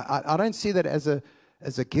I don't see that as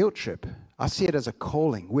a guilt trip. I see it as a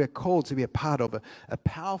calling. We're called to be a part of a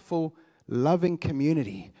powerful, loving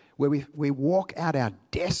community where we walk out our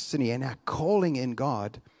destiny and our calling in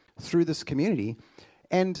God through this community.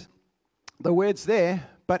 And the word's there,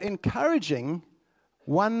 but encouraging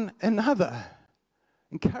one another.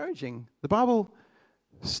 Encouraging. The Bible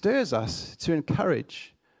stirs us to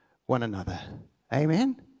encourage one another.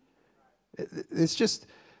 Amen? There's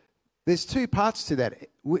two parts to that.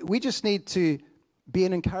 We just need to be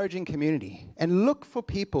an encouraging community and look for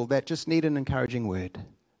people that just need an encouraging word.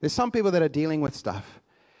 There's some people that are dealing with stuff.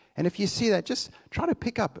 And if you see that, just try to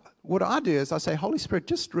pick up. What I do is I say, Holy Spirit,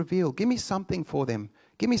 just reveal. Give me something for them.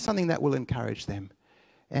 Give me something that will encourage them.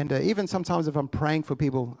 And even sometimes if I'm praying for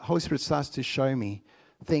people, Holy Spirit starts to show me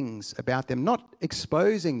things about them, not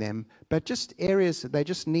exposing them, but just areas that they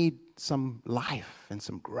just need some life and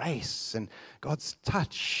some grace and God's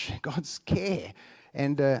touch, God's care.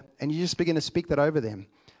 And you just begin to speak that over them.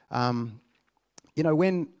 You know,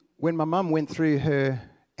 when my mum went through her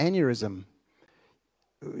aneurysm,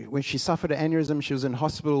 when she suffered an aneurysm, she was in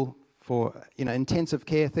hospital for, intensive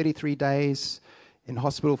care, 33 days, in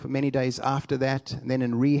hospital for many days after that, and then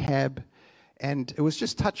in rehab. And it was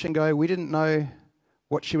just touch and go. We didn't know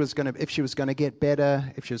if she was going to get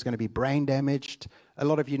better, if she was going to be brain damaged. A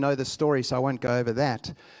lot of you know the story, so I won't go over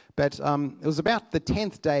that. But it was about the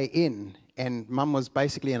 10th day in, and Mum was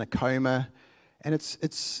basically in a coma. And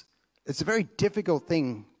it's a very difficult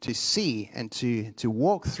thing to see and to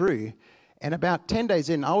walk through. And about 10 days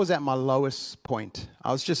in, I was at my lowest point.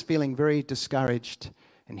 I was just feeling very discouraged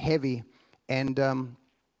and heavy. And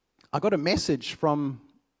I got a message from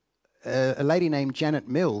a lady named Janet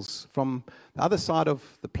Mills from the other side of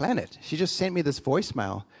the planet. She just sent me this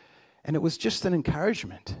voicemail, and it was just an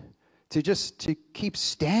encouragement to keep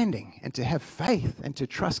standing and to have faith and to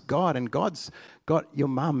trust God. And God's got your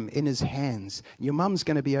mum in his hands. Your mum's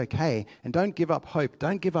going to be okay. And don't give up hope.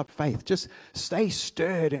 Don't give up faith. Just stay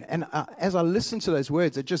stirred. And as I listened to those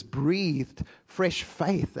words, it just breathed fresh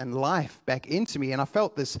faith and life back into me. And I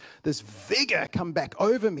felt this vigor come back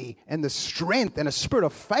over me, and the strength and a spirit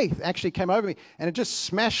of faith actually came over me. And it just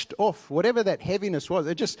smashed off whatever that heaviness was.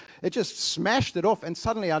 It just smashed it off. And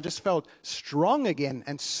suddenly I just felt strong again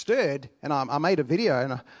and stirred. And I made a video,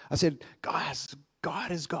 and I said, guys, God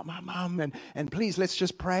has got my mum, and please, let's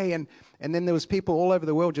just pray. And then there was people all over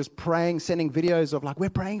the world just praying, sending videos of like, we're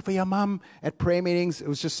praying for your mum at prayer meetings. It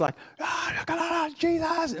was just like,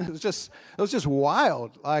 Jesus. And it was just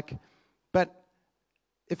wild. Like, but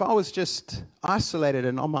if I was just isolated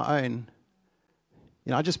and on my own,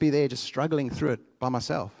 I'd just be there just struggling through it by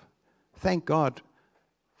myself. Thank God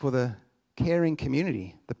for the caring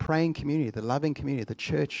community, the praying community, the loving community, the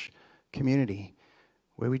church community,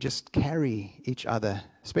 where we just carry each other,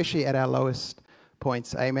 especially at our lowest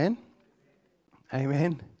points. Amen?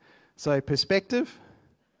 Amen. So perspective,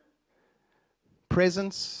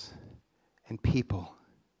 presence, and people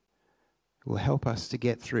will help us to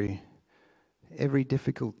get through every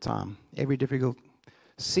difficult time, every difficult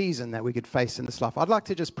season that we could face in this life. I'd like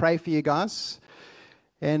to just pray for you guys.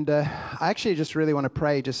 And I actually just really want to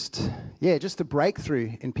pray just a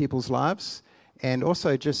breakthrough in people's lives. And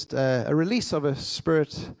also just a release of a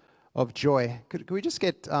spirit of joy. Could we just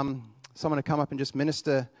get someone to come up and just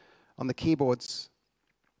minister on the keyboards?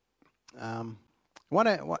 Can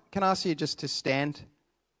I ask you just to stand?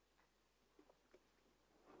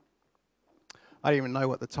 I don't even know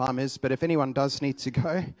what the time is, but if anyone does need to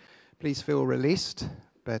go, please feel released.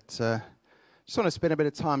 But just want to spend a bit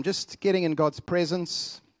of time just getting in God's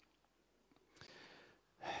presence.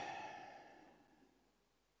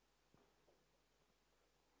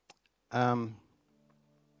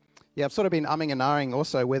 I've sort of been umming and ahhing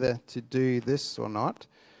also whether to do this or not.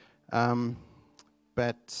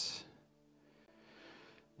 But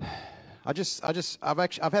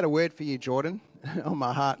I've had a word for you, Jordan, on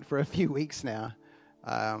my heart for a few weeks now.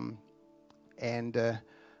 And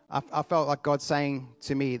I felt like God saying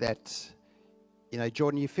to me that,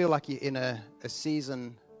 Jordan, you feel like you're in a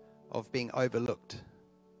season of being overlooked.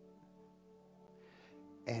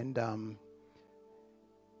 And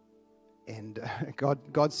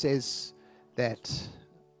God says that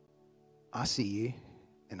I see you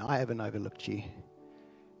and I haven't overlooked you.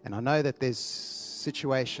 And I know that there's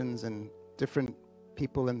situations and different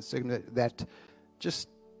people that just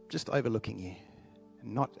overlooking you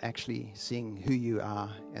and not actually seeing who you are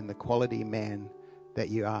and the quality man that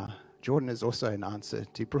you are. Jordan is also an answer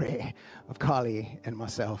to prayer of Kylie and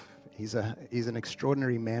myself. He's an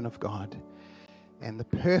extraordinary man of God and the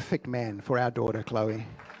perfect man for our daughter, Chloe.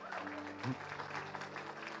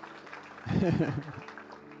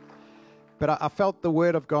 But I felt the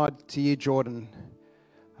word of God to you, Jordan.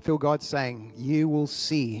 I feel God saying, you will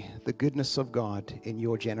see the goodness of God in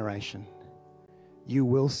your generation. You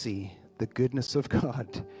will see the goodness of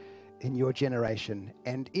God in your generation.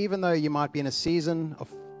 And even though you might be in a season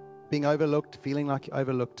of being overlooked, feeling like you're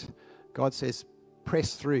overlooked, God says,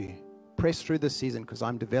 press through this season, because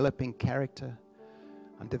I'm developing character.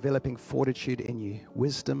 I'm developing fortitude in you,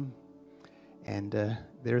 wisdom. And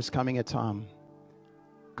there is coming a time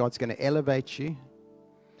God's going to elevate you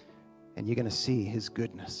and you're going to see his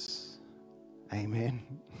goodness. Amen.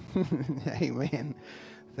 Amen.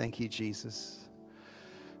 Thank you, Jesus.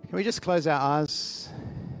 Can we just close our eyes?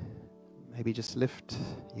 Maybe just lift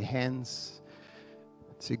your hands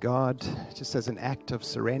to God just as an act of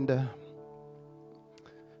surrender.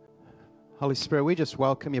 Holy Spirit, we just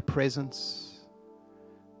welcome your presence,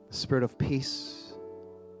 the spirit of peace,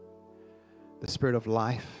 the spirit of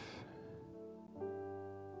life,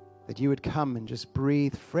 that you would come and just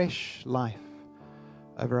breathe fresh life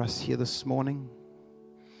over us here this morning.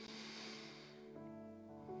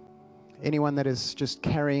 Anyone that is just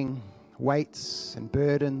carrying weights and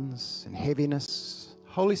burdens and heaviness,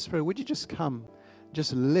 Holy Spirit, would you just come,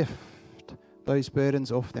 just lift those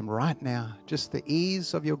burdens off them right now. Just the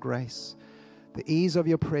ease of your grace, the ease of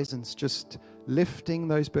your presence, just lifting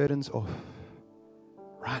those burdens off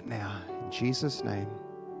right now in Jesus' name.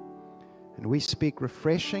 And we speak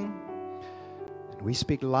refreshing, and we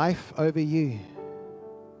speak life over you.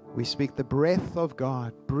 We speak the breath of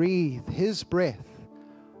God. Breathe his breath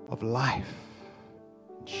of life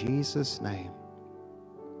in Jesus' name.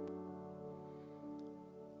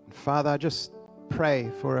 And Father, I just pray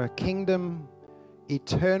for a kingdom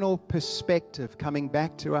eternal perspective coming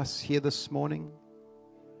back to us here this morning.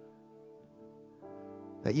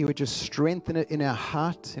 That you would just strengthen it in our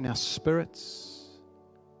heart, in our spirits.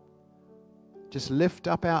 Just lift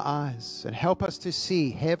up our eyes and help us to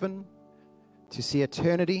see heaven, to see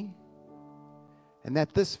eternity. And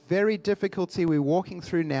that this very difficulty we're walking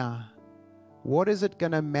through now, what is it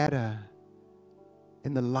going to matter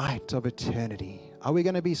in the light of eternity? Are we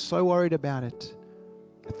going to be so worried about it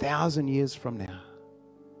 1,000 years from now?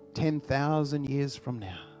 10,000 years from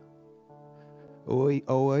now?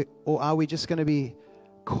 Or are we just going to be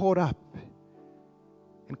caught up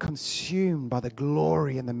and consumed by the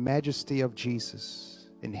glory and the majesty of Jesus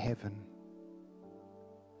in heaven?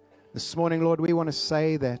 This morning, Lord, we want to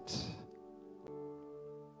say that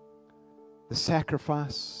the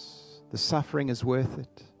sacrifice, the suffering is worth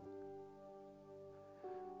it.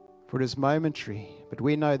 For it is momentary, but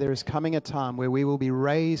we know there is coming a time where we will be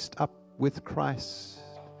raised up with Christ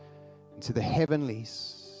into the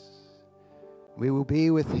heavenlies. We will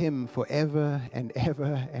be with Him forever and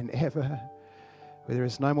ever and ever, where there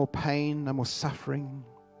is no more pain, no more suffering,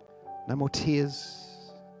 no more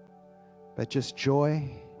tears, but just joy,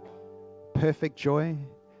 perfect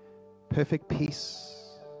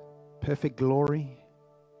peace, perfect glory.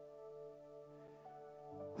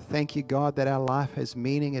 Thank you, God, that our life has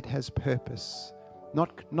meaning, it has purpose.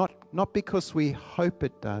 Not because we hope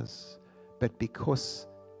it does, but because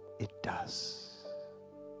it does.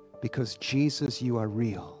 Because Jesus, you are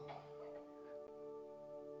real.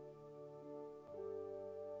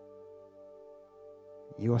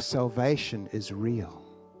 Your salvation is real.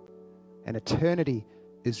 And eternity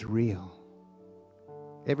is real.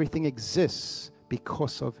 Everything exists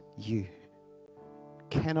because of you. It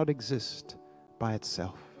cannot exist by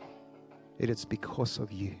itself. It is because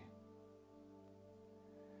of you.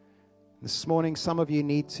 This morning, some of you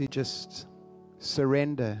need to just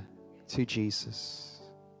surrender to Jesus.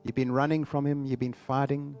 You've been running from Him. You've been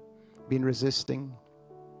fighting. You've been resisting.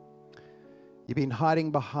 You've been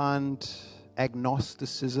hiding behind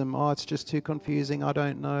agnosticism. Oh, it's just too confusing. I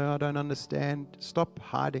don't know. I don't understand. Stop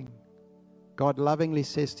hiding. God lovingly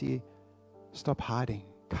says to you, stop hiding.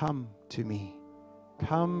 Come to me.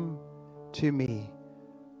 Come to me,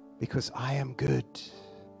 because I am good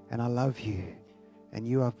and I love you and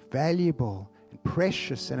you are valuable and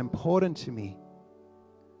precious and important to me.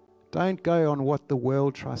 Don't go on what the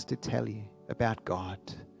world tries to tell you about God.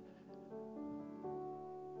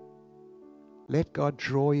 Let God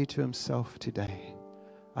draw you to Himself today.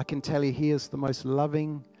 I can tell you, He is the most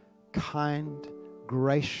loving, kind,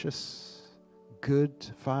 gracious, good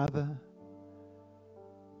Father.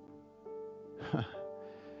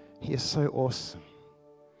 He is so awesome.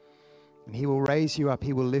 And He will raise you up.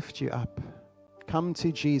 He will lift you up. Come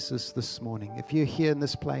to Jesus this morning. If you're here in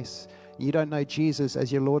this place, and you don't know Jesus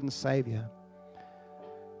as your Lord and Savior,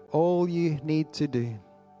 all you need to do,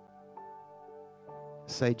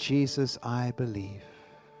 say, Jesus, I believe.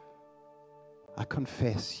 I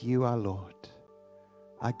confess you are Lord.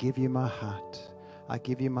 I give you my heart. I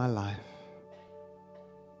give you my life.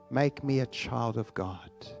 Make me a child of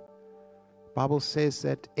God. Bible says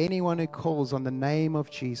that anyone who calls on the name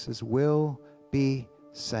of Jesus will be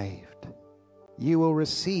saved. You will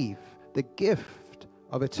receive the gift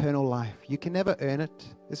of eternal life. You can never earn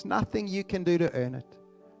it. There's nothing you can do to earn it.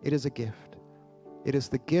 It is a gift. It is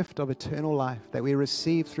the gift of eternal life that we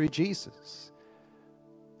receive through Jesus.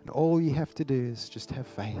 And all you have to do is just have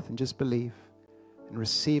faith and just believe and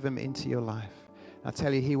receive Him into your life. I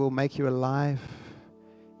tell you, He will make you alive.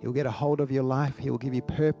 He'll get a hold of your life. He will give you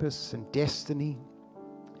purpose and destiny.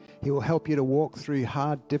 He will help you to walk through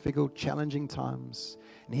hard, difficult, challenging times.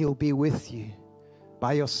 And He'll be with you,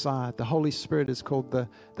 by your side. The Holy Spirit is called the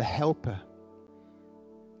helper.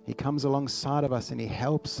 He comes alongside of us and He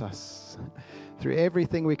helps us. Through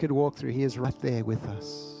everything we could walk through, He is right there with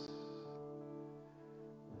us.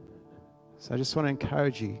 So I just want to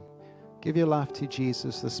encourage you, give your life to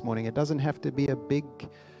Jesus this morning. It doesn't have to be a big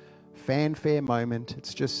fanfare moment.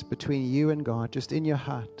 It's just between you and God, just in your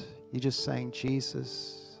heart. You're just saying,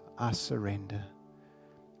 Jesus, I surrender.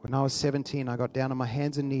 When I was 17, I got down on my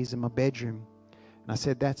hands and knees in my bedroom and I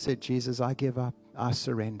said, that's it, Jesus, I give up. I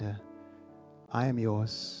surrender. I am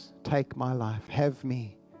yours. Take my life. Have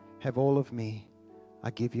me. Have all of me. I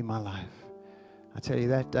give you my life. I tell you,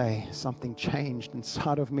 that day, something changed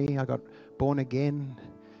inside of me. I got born again.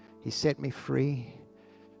 He set me free.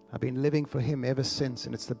 I've been living for Him ever since,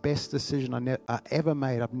 and it's the best decision I ever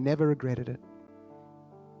made. I've never regretted it.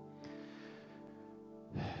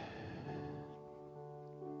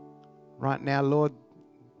 Right now, Lord,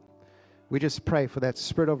 we just pray for that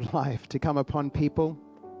Spirit of life to come upon people.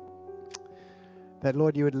 That,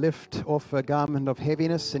 Lord, you would lift off a garment of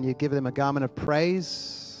heaviness and you give them a garment of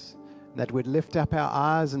praise. That we'd lift up our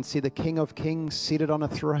eyes and see the King of Kings seated on a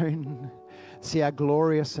throne. See how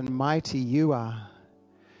glorious and mighty you are.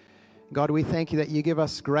 God, we thank you that you give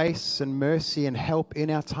us grace and mercy and help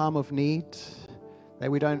in our time of need.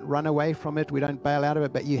 That we don't run away from it, we don't bail out of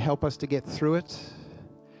it, but you help us to get through it.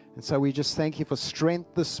 And so we just thank you for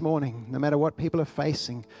strength this morning, no matter what people are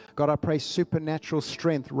facing. God, I pray supernatural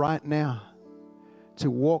strength right now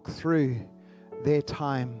to walk through their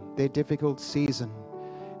time, their difficult season.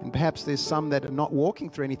 And perhaps there's some that are not walking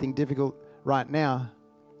through anything difficult right now,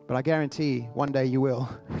 but I guarantee one day you will,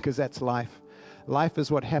 because that's life. Life is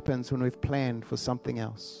what happens when we've planned for something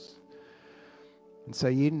else. And so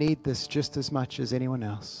you need this just as much as anyone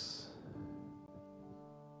else.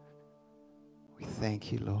 We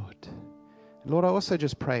thank you, Lord. And Lord, I also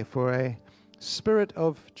just pray for a spirit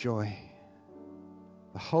of joy,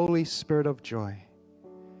 the Holy Spirit of joy,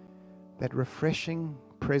 that refreshing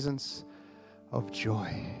presence of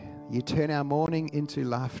joy. You turn our mourning into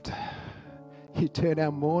laughter. You turn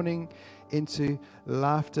our mourning into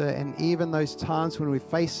laughter. And even those times when we're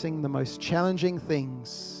facing the most challenging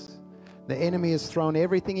things, the enemy has thrown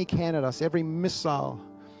everything he can at us, every missile,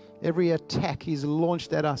 every attack he's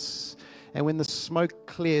launched at us. And when the smoke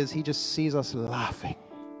clears, he just sees us laughing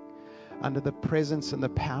under the presence and the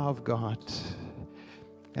power of God.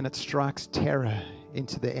 And it strikes terror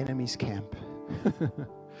into the enemy's camp.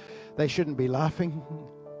 They shouldn't be laughing.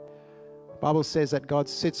 The Bible says that God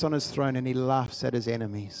sits on his throne and he laughs at his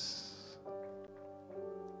enemies.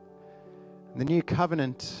 The new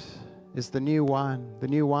covenant is the new wine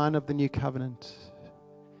of the new covenant.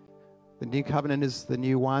 The new covenant is the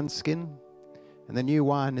new wineskin, and the new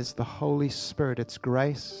wine is the Holy Spirit. It's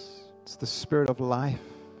grace. It's the Spirit of life.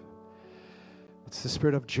 It's the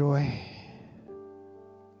Spirit of joy.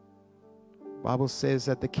 The Bible says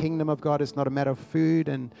that the kingdom of God is not a matter of food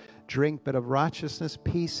and drink, but of righteousness,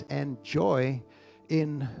 peace, and joy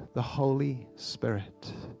in the Holy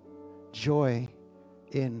Spirit. Joy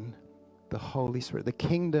in the Holy Spirit. The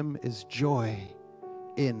kingdom is joy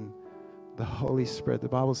in the Holy Spirit. The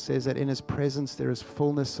Bible says that in his presence there is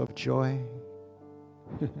fullness of joy.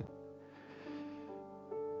 The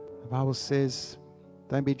Bible says,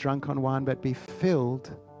 don't be drunk on wine, but be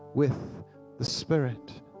filled with the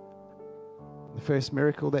Spirit. The first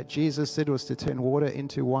miracle that Jesus did was to turn water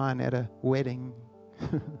into wine at a wedding.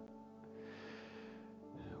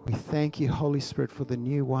 We thank you, Holy Spirit, for the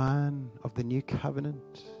new wine of the new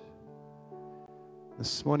covenant.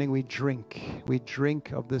 This morning we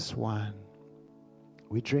drink of this wine.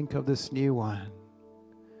 We drink of this new wine.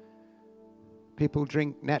 People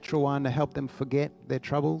drink natural wine to help them forget their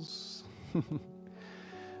troubles.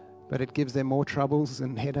 But it gives them more troubles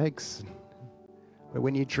and headaches. But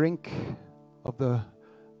when you drink of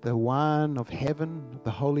the wine of heaven, of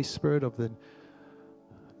the Holy Spirit, of the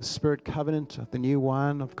Spirit covenant, of the new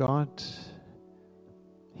wine of God,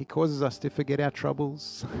 he causes us to forget our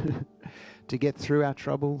troubles, to get through our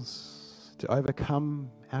troubles, to overcome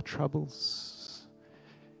our troubles,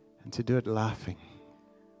 and to do it laughing.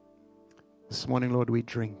 This morning, Lord, we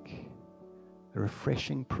drink the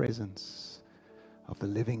refreshing presence of the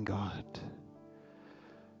living God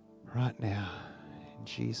right now, in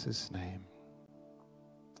Jesus' name.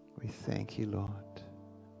 We thank you, Lord.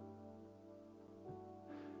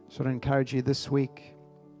 So I want to encourage you this week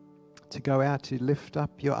to go out, to lift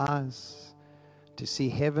up your eyes, to see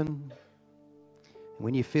heaven. And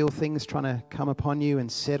when you feel things trying to come upon you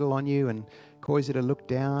and settle on you and cause you to look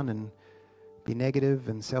down and be negative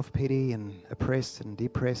and self-pity and oppressed and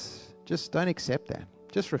depressed, just don't accept that.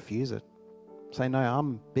 Just refuse it. Say, no,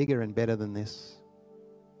 I'm bigger and better than this.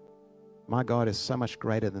 My God is so much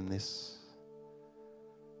greater than this.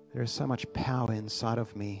 There is so much power inside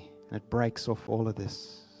of me, and it breaks off all of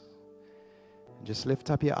this. And just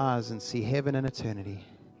lift up your eyes and see heaven and eternity.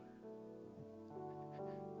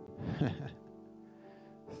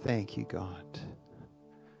 Thank you, God.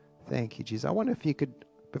 Thank you, Jesus. I wonder if you could,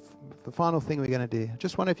 the final thing we're going to do, I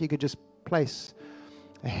just wonder if you could just place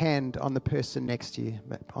a hand on the person next to you,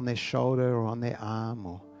 on their shoulder or on their arm,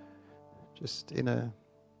 or just in a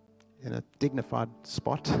dignified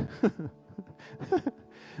spot.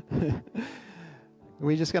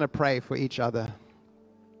 We're just going to pray for each other.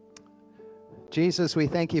 Jesus, we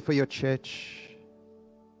thank you for your church.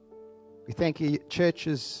 We thank you. Church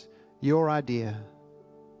is your idea.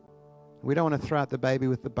 We don't want to throw out the baby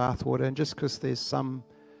with the bathwater. And just because there's some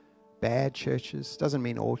bad churches doesn't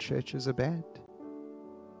mean all churches are bad.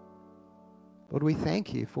 Lord, we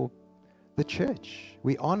thank you for the church.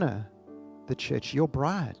 We honor the church, your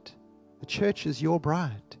bride. The church is your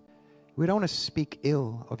bride. We don't want to speak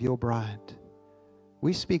ill of your bride.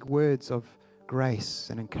 We speak words of grace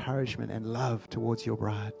and encouragement and love towards your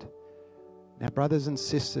bride. Now, brothers and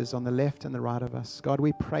sisters on the left and the right of us, God,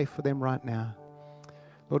 we pray for them right now.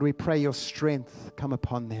 Lord, we pray your strength come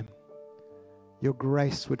upon them. Your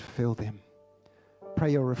grace would fill them.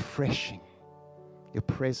 Pray your refreshing, your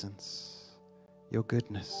presence, your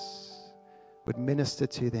goodness would minister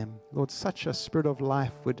to them. Lord, such a spirit of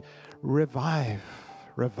life would revive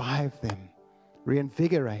them,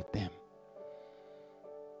 reinvigorate them.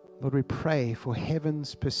 Lord, we pray for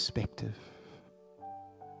heaven's perspective,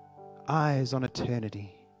 eyes on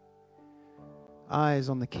eternity, eyes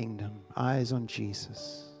on the kingdom, eyes on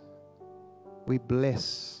Jesus. We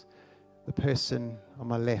bless the person on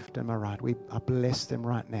my left and my right. I bless them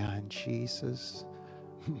right now in Jesus'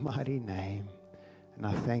 mighty name. And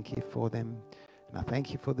I thank you for them. And I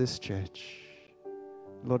thank you for this church.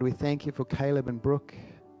 Lord, we thank you for Caleb and Brooke.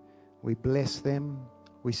 We bless them.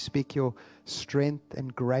 We speak your strength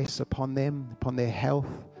and grace upon them, upon their health,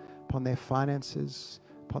 upon their finances,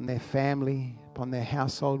 upon their family, upon their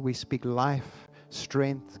household. We speak life,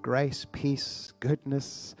 strength, grace, peace,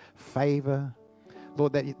 goodness, favor.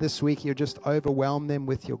 Lord, that this week you just overwhelm them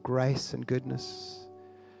with your grace and goodness.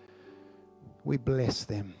 We bless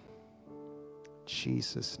them. In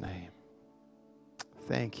Jesus' name.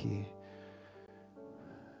 Thank you.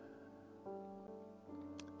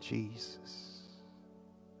 Jesus.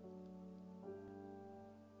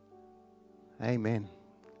 Amen.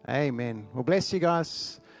 Amen. Well, bless you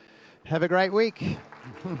guys. Have a great week.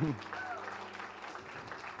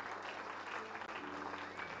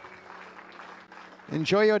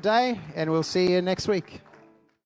 Enjoy your day, and we'll see you next week.